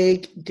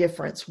big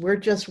difference.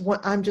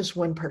 I'm just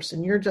one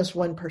person, you're just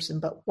one person,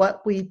 but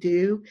what we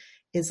do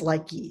is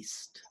like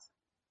yeast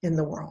in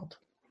the world.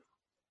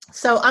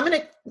 So I'm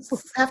going to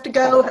have to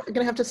go. I'm going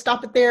to have to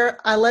stop it there.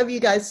 I love you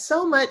guys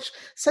so much.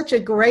 Such a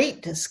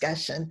great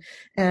discussion.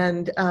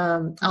 And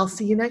I'll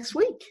see you next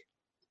week.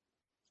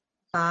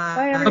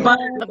 Bye. Bye-bye.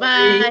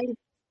 Bye-bye.